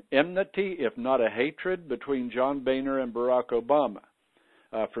there is an enmity, if not a hatred, between John Boehner and Barack Obama.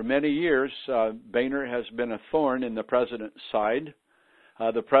 For many years, Boehner has been a thorn in the president's side.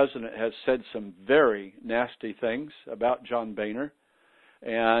 The president has said some very nasty things about John Boehner,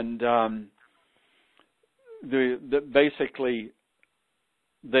 and basically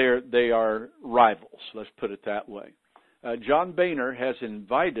they are rivals, let's put it that way. John Boehner has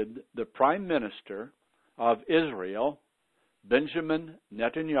invited the Prime Minister of Israel, Benjamin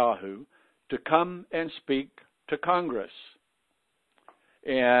Netanyahu, to come and speak to Congress.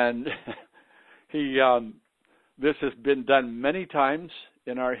 And this has been done many times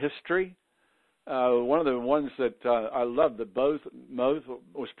in our history. One of the ones that I love the most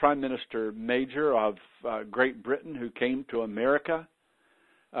was Prime Minister Major of Great Britain, who came to America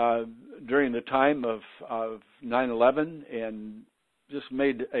during the time of 9/11 and just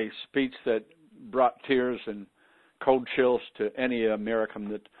made a speech that brought tears and cold chills to any American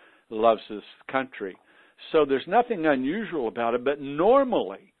that loves this country. So there's nothing unusual about it, but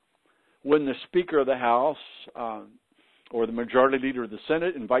normally when the Speaker of the House or the Majority Leader of the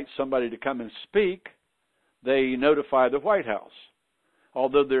Senate invites somebody to come and speak, they notify the White House,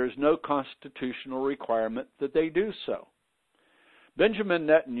 although there is no constitutional requirement that they do so. Benjamin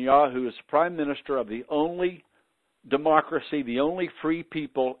Netanyahu is Prime Minister of the only democracy, the only free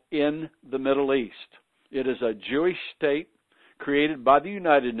people in the Middle East. It is a Jewish state created by the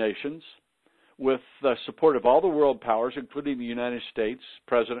United Nations with the support of all the world powers, including the United States,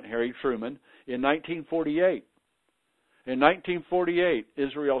 President Harry Truman, in 1948. In 1948,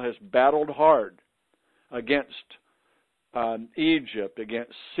 Israel has battled hard against Egypt,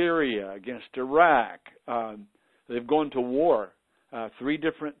 against Syria, against Iraq. They've gone to war 3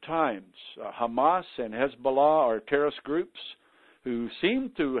 different times. Hamas and Hezbollah are terrorist groups who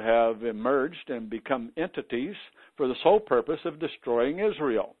seem to have emerged and become entities for the sole purpose of destroying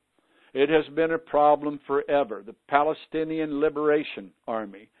Israel. It has been a problem forever. The Palestinian Liberation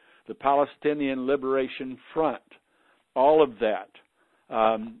Army, the Palestinian Liberation Front, all of that.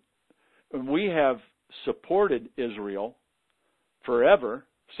 We have supported Israel forever,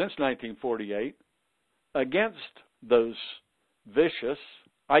 since 1948, against those vicious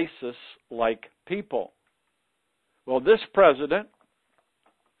ISIS-like people. Well, this president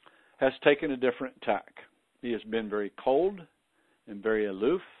has taken a different tack. He has been very cold and very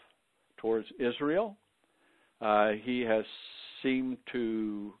aloof towards Israel. He has seemed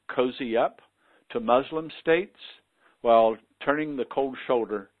to cozy up to Muslim states while turning the cold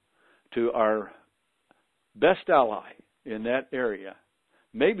shoulder to our best ally in that area,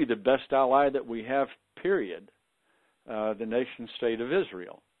 maybe the best ally that we have, period, the nation state of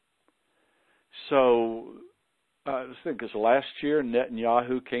Israel. So I think it was last year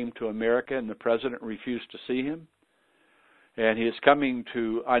Netanyahu came to America and the president refused to see him. And he is coming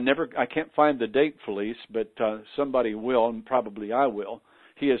to, I can't find the date, Felice, but somebody will, and probably I will.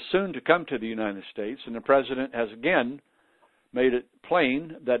 He is soon to come to the United States, and the president has again made it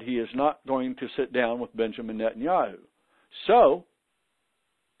plain that he is not going to sit down with Benjamin Netanyahu. So,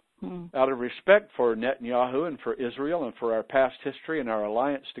 out of respect for Netanyahu and for Israel and for our past history and our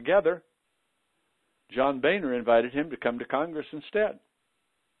alliance together, John Boehner invited him to come to Congress instead.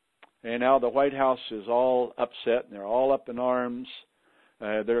 And now the White House is all upset, and they're all up in arms.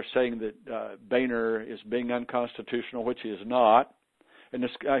 They're saying that Boehner is being unconstitutional, which he is not. And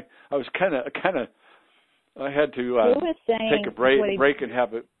this guy, I had to take a break and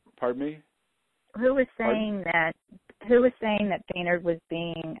have it. Pardon me. Who was saying that Boehner was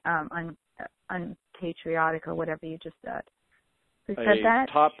being unpatriotic or whatever you just said? Who said that?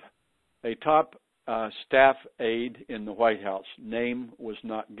 A top staff aide in the White House. Name was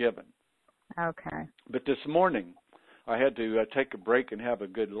not given. Okay. But this morning, I had to take a break and have a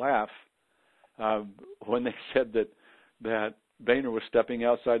good laugh when they said that Boehner was stepping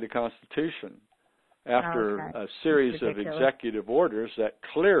outside the Constitution after a series of executive orders that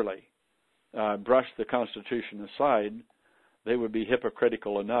clearly brushed the Constitution aside. They would be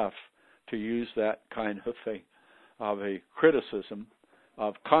hypocritical enough to use that kind of a criticism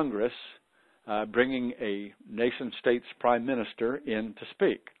of Congress bringing a nation-state's prime minister in to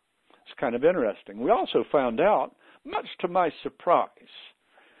speak. It's kind of interesting. We also found out, much to my surprise,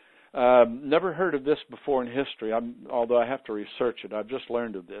 never heard of this before in history, although I have to research it. I've just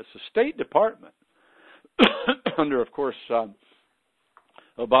learned of this. The State Department, under, of course,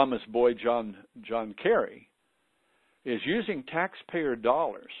 Obama's boy, John Kerry, is using taxpayer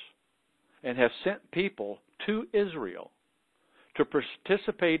dollars and has sent people to Israel to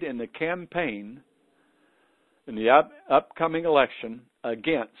participate in the campaign in the upcoming election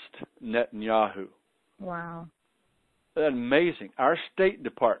against Netanyahu. Wow. Amazing. Our State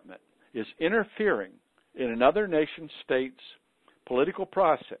Department is interfering in another nation-state's political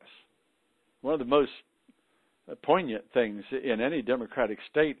process. One of the most poignant things in any democratic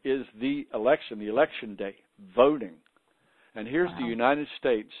state is the election day, voting. And here's the United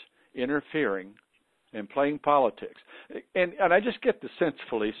States interfering and playing politics. And I just get the sense,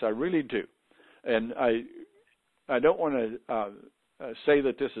 Felice, I really do. And I don't want to say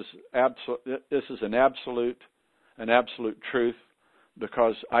that this is an absolute truth,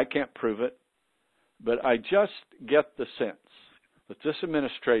 because I can't prove it, but I just get the sense that this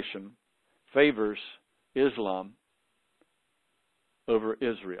administration favors Islam over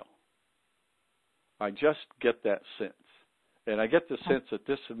Israel. I just get that sense. And I get the sense that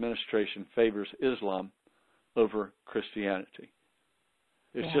this administration favors Islam over Christianity.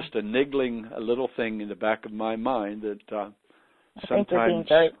 It's just a niggling, a little thing in the back of my mind that sometimes... I think we're being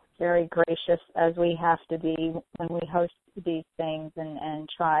very, very gracious, as we have to be when we host these things, and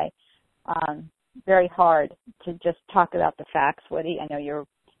try very hard to just talk about the facts, Woody. I know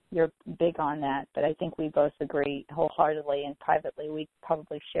you're big on that, but I think we both agree wholeheartedly, and privately we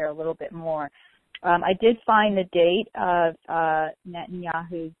probably share a little bit more. I did find the date of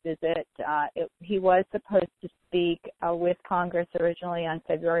Netanyahu's visit. He was supposed to speak with Congress originally on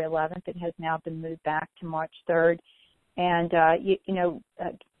February 11th. It has now been moved back to March 3rd. And,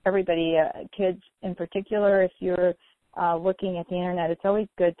 everybody, kids in particular, if you're looking at the internet, it's always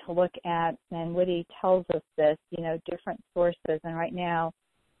good to look at, and Woody tells us this, different sources. And right now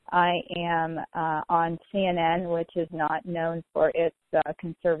I am on CNN, which is not known for its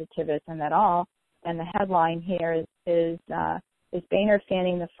conservatism at all. And the headline here is Boehner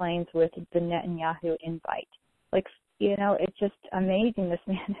fanning the flames with the Netanyahu invite. It's just amazing. This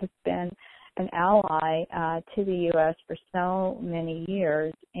man has been an ally to the U.S. for so many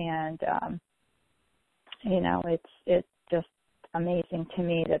years, and it's just amazing to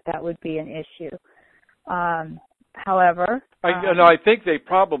me that would be an issue. However, I think they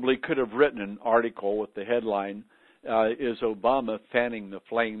probably could have written an article with the headline, is Obama fanning the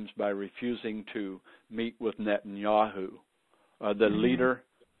flames by refusing to meet with Netanyahu, the leader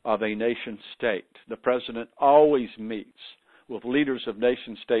of a nation state. The president always meets with leaders of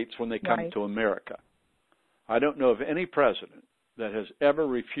nation states when they come to America. I don't know of any president that has ever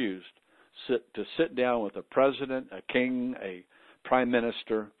refused to sit down with a president, a king, a prime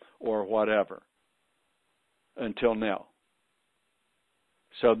minister, or whatever until now.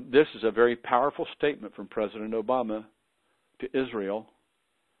 So this is a very powerful statement from President Obama to Israel,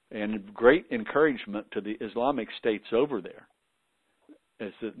 and great encouragement to the Islamic states over there.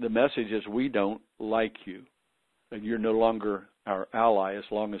 As the message is, we don't like you, and you're no longer our ally as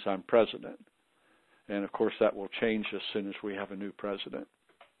long as I'm president. And of course that will change as soon as we have a new president.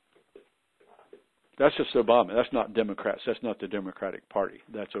 That's just Obama. That's not Democrats. That's not the Democratic Party.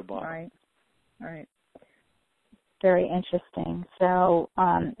 That's Obama. Right. Very interesting. So,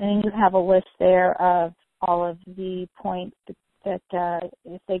 and you have a list there of all of the points that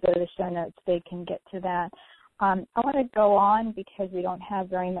if they go to the show notes, they can get to that. I want to go on because we don't have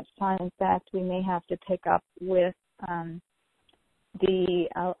very much time. In fact, we may have to pick up with the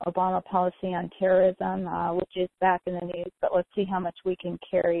Obama policy on terrorism, which is back in the news. But let's see how much we can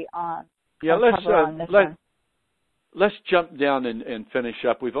carry on. Yeah, let's jump down and finish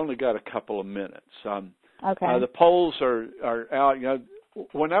up. We've only got a couple of minutes. Okay. The polls are out.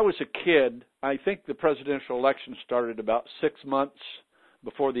 When I was a kid, I think the presidential election started about 6 months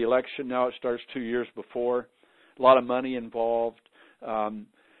before the election. Now it starts 2 years before. A lot of money involved.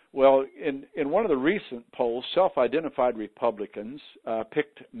 Well, in one of the recent polls, self-identified Republicans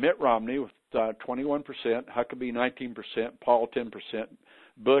picked Mitt Romney with 21%, Huckabee 19%, Paul 10%,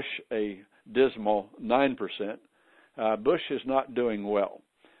 Bush a dismal 9%. Bush is not doing well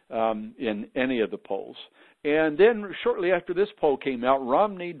in any of the polls. And then shortly after this poll came out,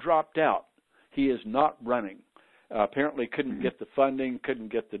 Romney dropped out. He is not running. Apparently couldn't get the funding,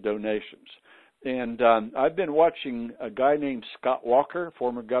 couldn't get the donations. And I've been watching a guy named Scott Walker,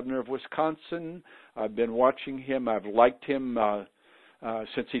 former governor of Wisconsin. I've been watching him. I've liked him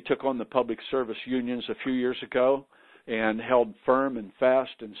since he took on the public service unions a few years ago and held firm and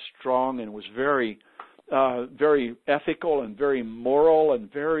fast and strong and was very, very ethical and very moral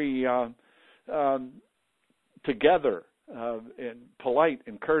and very together and polite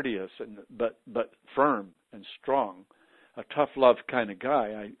and courteous, but firm and strong. A tough love kind of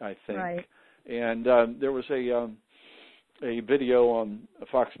guy, I think. Right. And there was a video on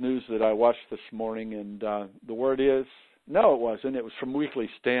Fox News that I watched this morning, and the word is, no, it wasn't. It was from Weekly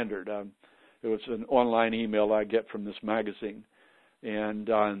Standard. It was an online email I get from this magazine. And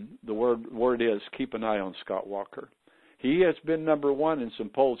the word is, keep an eye on Scott Walker. He has been number one in some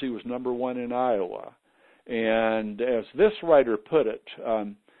polls. He was number one in Iowa. And as this writer put it,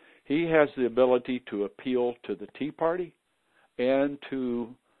 he has the ability to appeal to the Tea Party and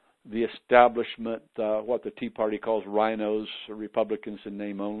to the establishment, what the Tea Party calls rhinos, Republicans in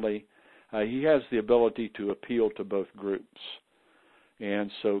name only. He has the ability to appeal to both groups.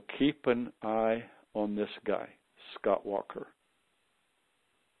 And so keep an eye on this guy, Scott Walker.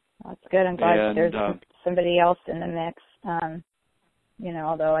 That's good. I'm glad there's somebody else in the mix.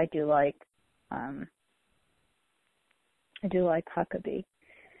 Although I do like Huckabee.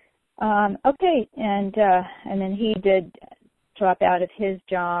 Okay, and then he did drop out of his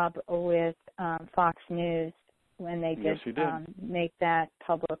job with Fox News when they did, make that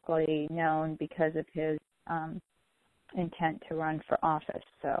publicly known because of his intent to run for office.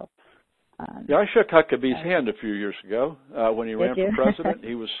 So. I shook Huckabee's hand a few years ago when he ran for president.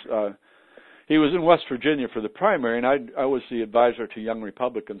 He was in West Virginia for the primary, and I was the advisor to Young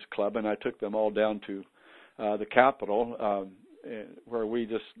Republicans Club, and I took them all down to the Capitol, where we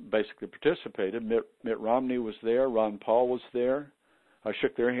just basically participated. Mitt Romney was there. Ron Paul was there. I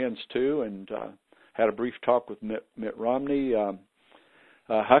shook their hands too, and had a brief talk with Mitt Romney.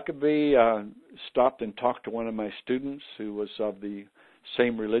 Huckabee stopped and talked to one of my students who was of the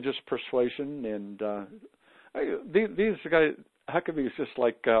same religious persuasion, and these guys, Huckabee is just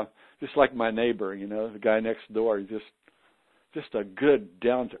like my neighbor, the guy next door. He just just a good,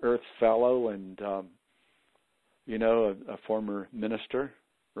 down-to-earth fellow, and a former minister,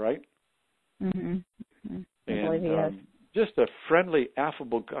 right? Mhm. Mhm. I And believe he is. just a friendly,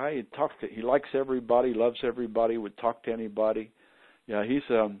 affable guy. He likes everybody, loves everybody, would talk to anybody. Yeah, he's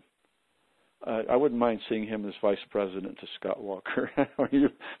I wouldn't mind seeing him as vice president to Scott Walker. Or maybe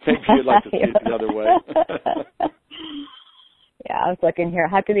you'd like to see it the other way. Yeah, I was looking here.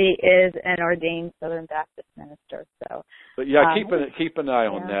 Huckabee is an ordained Southern Baptist minister. So, but yeah, keep an eye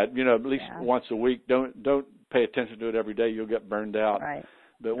on that. At least once a week. Don't pay attention to it every day. You'll get burned out. Right.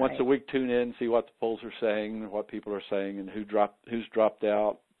 But once a week, tune in, see what the polls are saying, what people are saying, and who's dropped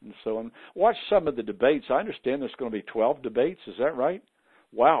out, and so on. Watch some of the debates. I understand there's going to be 12 debates. Is that right?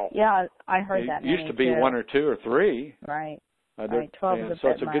 Wow. Yeah, I heard that. It used to be too. 1 or 2 or 3. Right. Right. 12 is a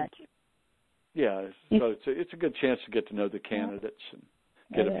bit much. Yeah, so it's a good chance to get to know the candidates and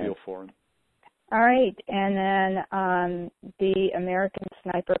get a feel for them. All right, and then the American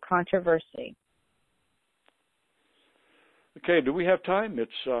Sniper controversy. Okay, do we have time?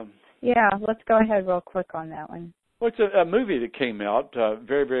 It's yeah, let's go ahead real quick on that one. Well, it's a movie that came out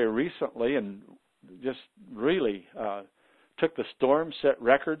very, very recently and just really took the storm, set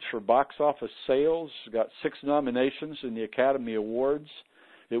records for box office sales, got 6 nominations in the Academy Awards.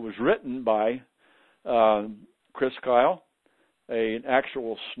 It was written by Chris Kyle, an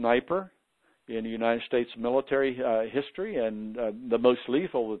actual sniper in the United States military history, and the most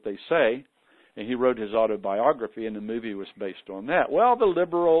lethal that they say. And he wrote his autobiography, and the movie was based on that. Well, the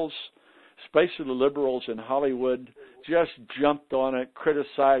liberals, especially the liberals in Hollywood, just jumped on it,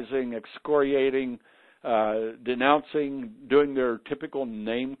 criticizing, excoriating, denouncing, doing their typical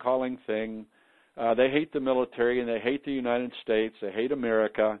name-calling thing. They hate the military, and they hate the United States. They hate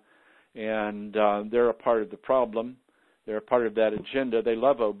America, and they're a part of the problem. They're a part of that agenda. They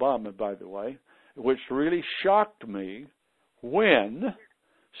love Obama, by the way, which really shocked me when,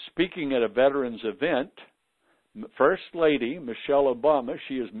 speaking at a veterans event, First Lady Michelle Obama,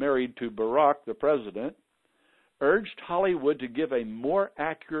 she is married to Barack, the president, urged Hollywood to give a more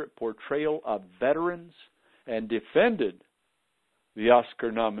accurate portrayal of veterans and defended the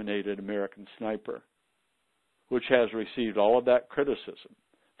Oscar-nominated American Sniper, which has received all of that criticism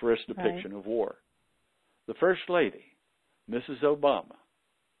for its depiction of war. The First Lady, Mrs. Obama,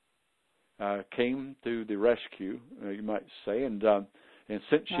 came to the rescue, you might say, and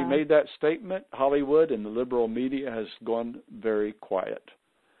since she made that statement, Hollywood and the liberal media has gone very quiet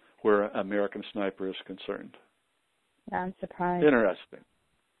where American Sniper is concerned. Yeah, I'm surprised. Interesting.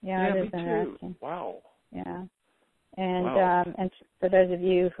 Yeah, it is interesting. Too. Wow. Yeah. And and for those of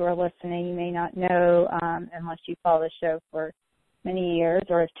you who are listening, you may not know, unless you follow the show for many years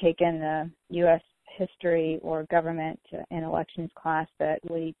or have taken the U.S. history or government and elections class that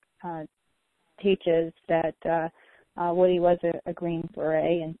Woody teaches, that Woody was a Green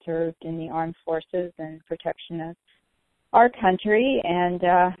Beret and served in the armed forces and protection of our country. And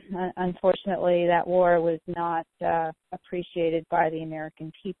unfortunately, that war was not appreciated by the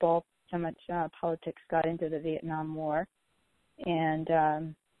American people. So much politics got into the Vietnam War.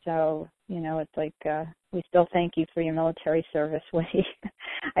 And so, it's like we still thank you for your military service, Woody.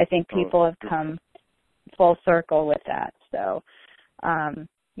 I think people have come full circle with that. So,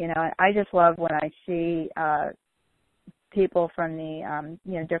 I just love when I see people from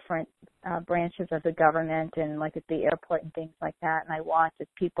the, different branches of the government and like at the airport and things like that. And I watch as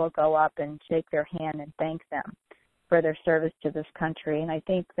people go up and shake their hand and thank them for their service to this country. And I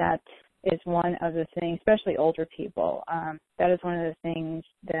think that is one of the things, especially older people, that is one of the things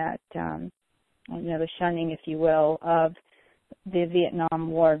that, the shunning, if you will, of the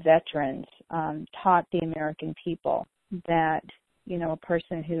Vietnam War veterans taught the American people that, a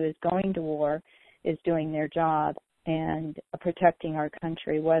person who is going to war is doing their job and protecting our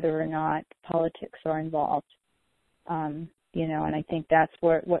country, whether or not politics are involved. And I think that's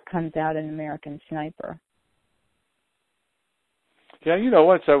what comes out in American Sniper. Yeah,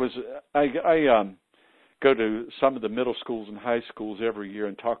 once I go to some of the middle schools and high schools every year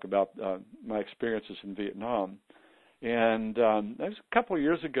and talk about my experiences in Vietnam. And that was a couple of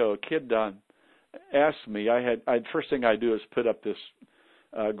years ago. A kid asked me. First thing I do is put up this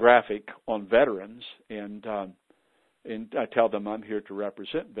graphic on veterans, and I tell them I'm here to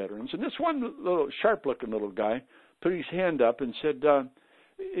represent veterans. And this one little sharp-looking little guy put his hand up and said,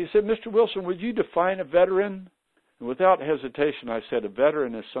 Mr. Wilson, would you define a veteran? And without hesitation, I said, a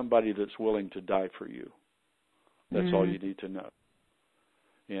veteran is somebody that's willing to die for you. That's all you need to know.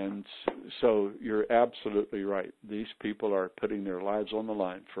 And so you're absolutely right. These people are putting their lives on the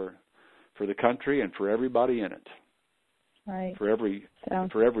line for the country and for everybody in it. Right. For every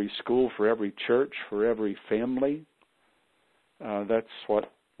school, for every church, for every family. That's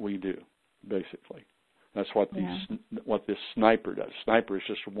what we do, basically. That's what what this sniper does. Sniper is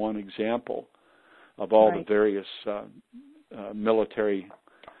just one example of all the various military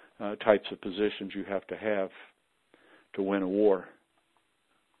types of positions you have to win a war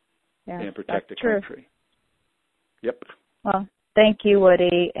and protect the country. Yep. Well, thank you,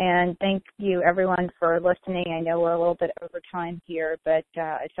 Woody, and thank you, everyone, for listening. I know we're a little bit over time here, but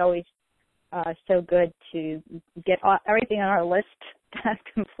it's always so good to get everything on our list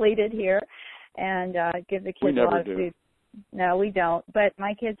completed here and give the kids a lot of food. No, we don't. But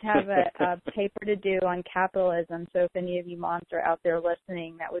my kids have a paper to do on capitalism. So if any of you moms are out there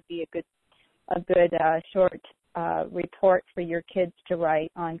listening, that would be a good short report for your kids to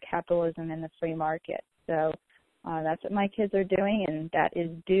write on capitalism and the free market. So that's what my kids are doing, and that is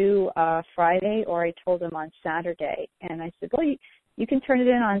due Friday, or I told them on Saturday. And I said, well, you can turn it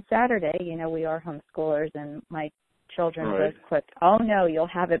in on Saturday. You know, we are homeschoolers, and my children both clicked, oh, no, you'll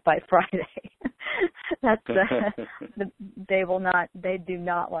have it by Friday. That's they do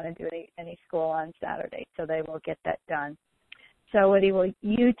not want to do any school on Saturday, so they will get that done. So, Woody, will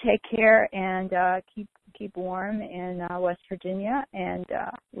you take care and keep warm in West Virginia, and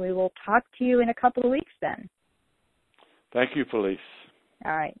we will talk to you in a couple of weeks then. Thank you, Felice.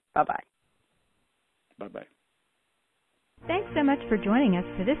 All right. Bye-bye. Bye-bye. Thanks so much for joining us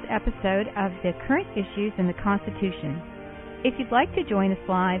for this episode of The Current Issues in the Constitution. If you'd like to join us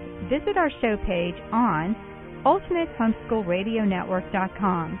live, visit our show page on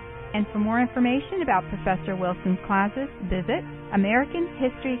ultimatehomeschoolradionetwork.com. And for more information about Professor Wilson's classes, visit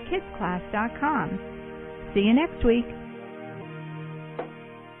AmericanHistoryKidsClass.com. See you next week.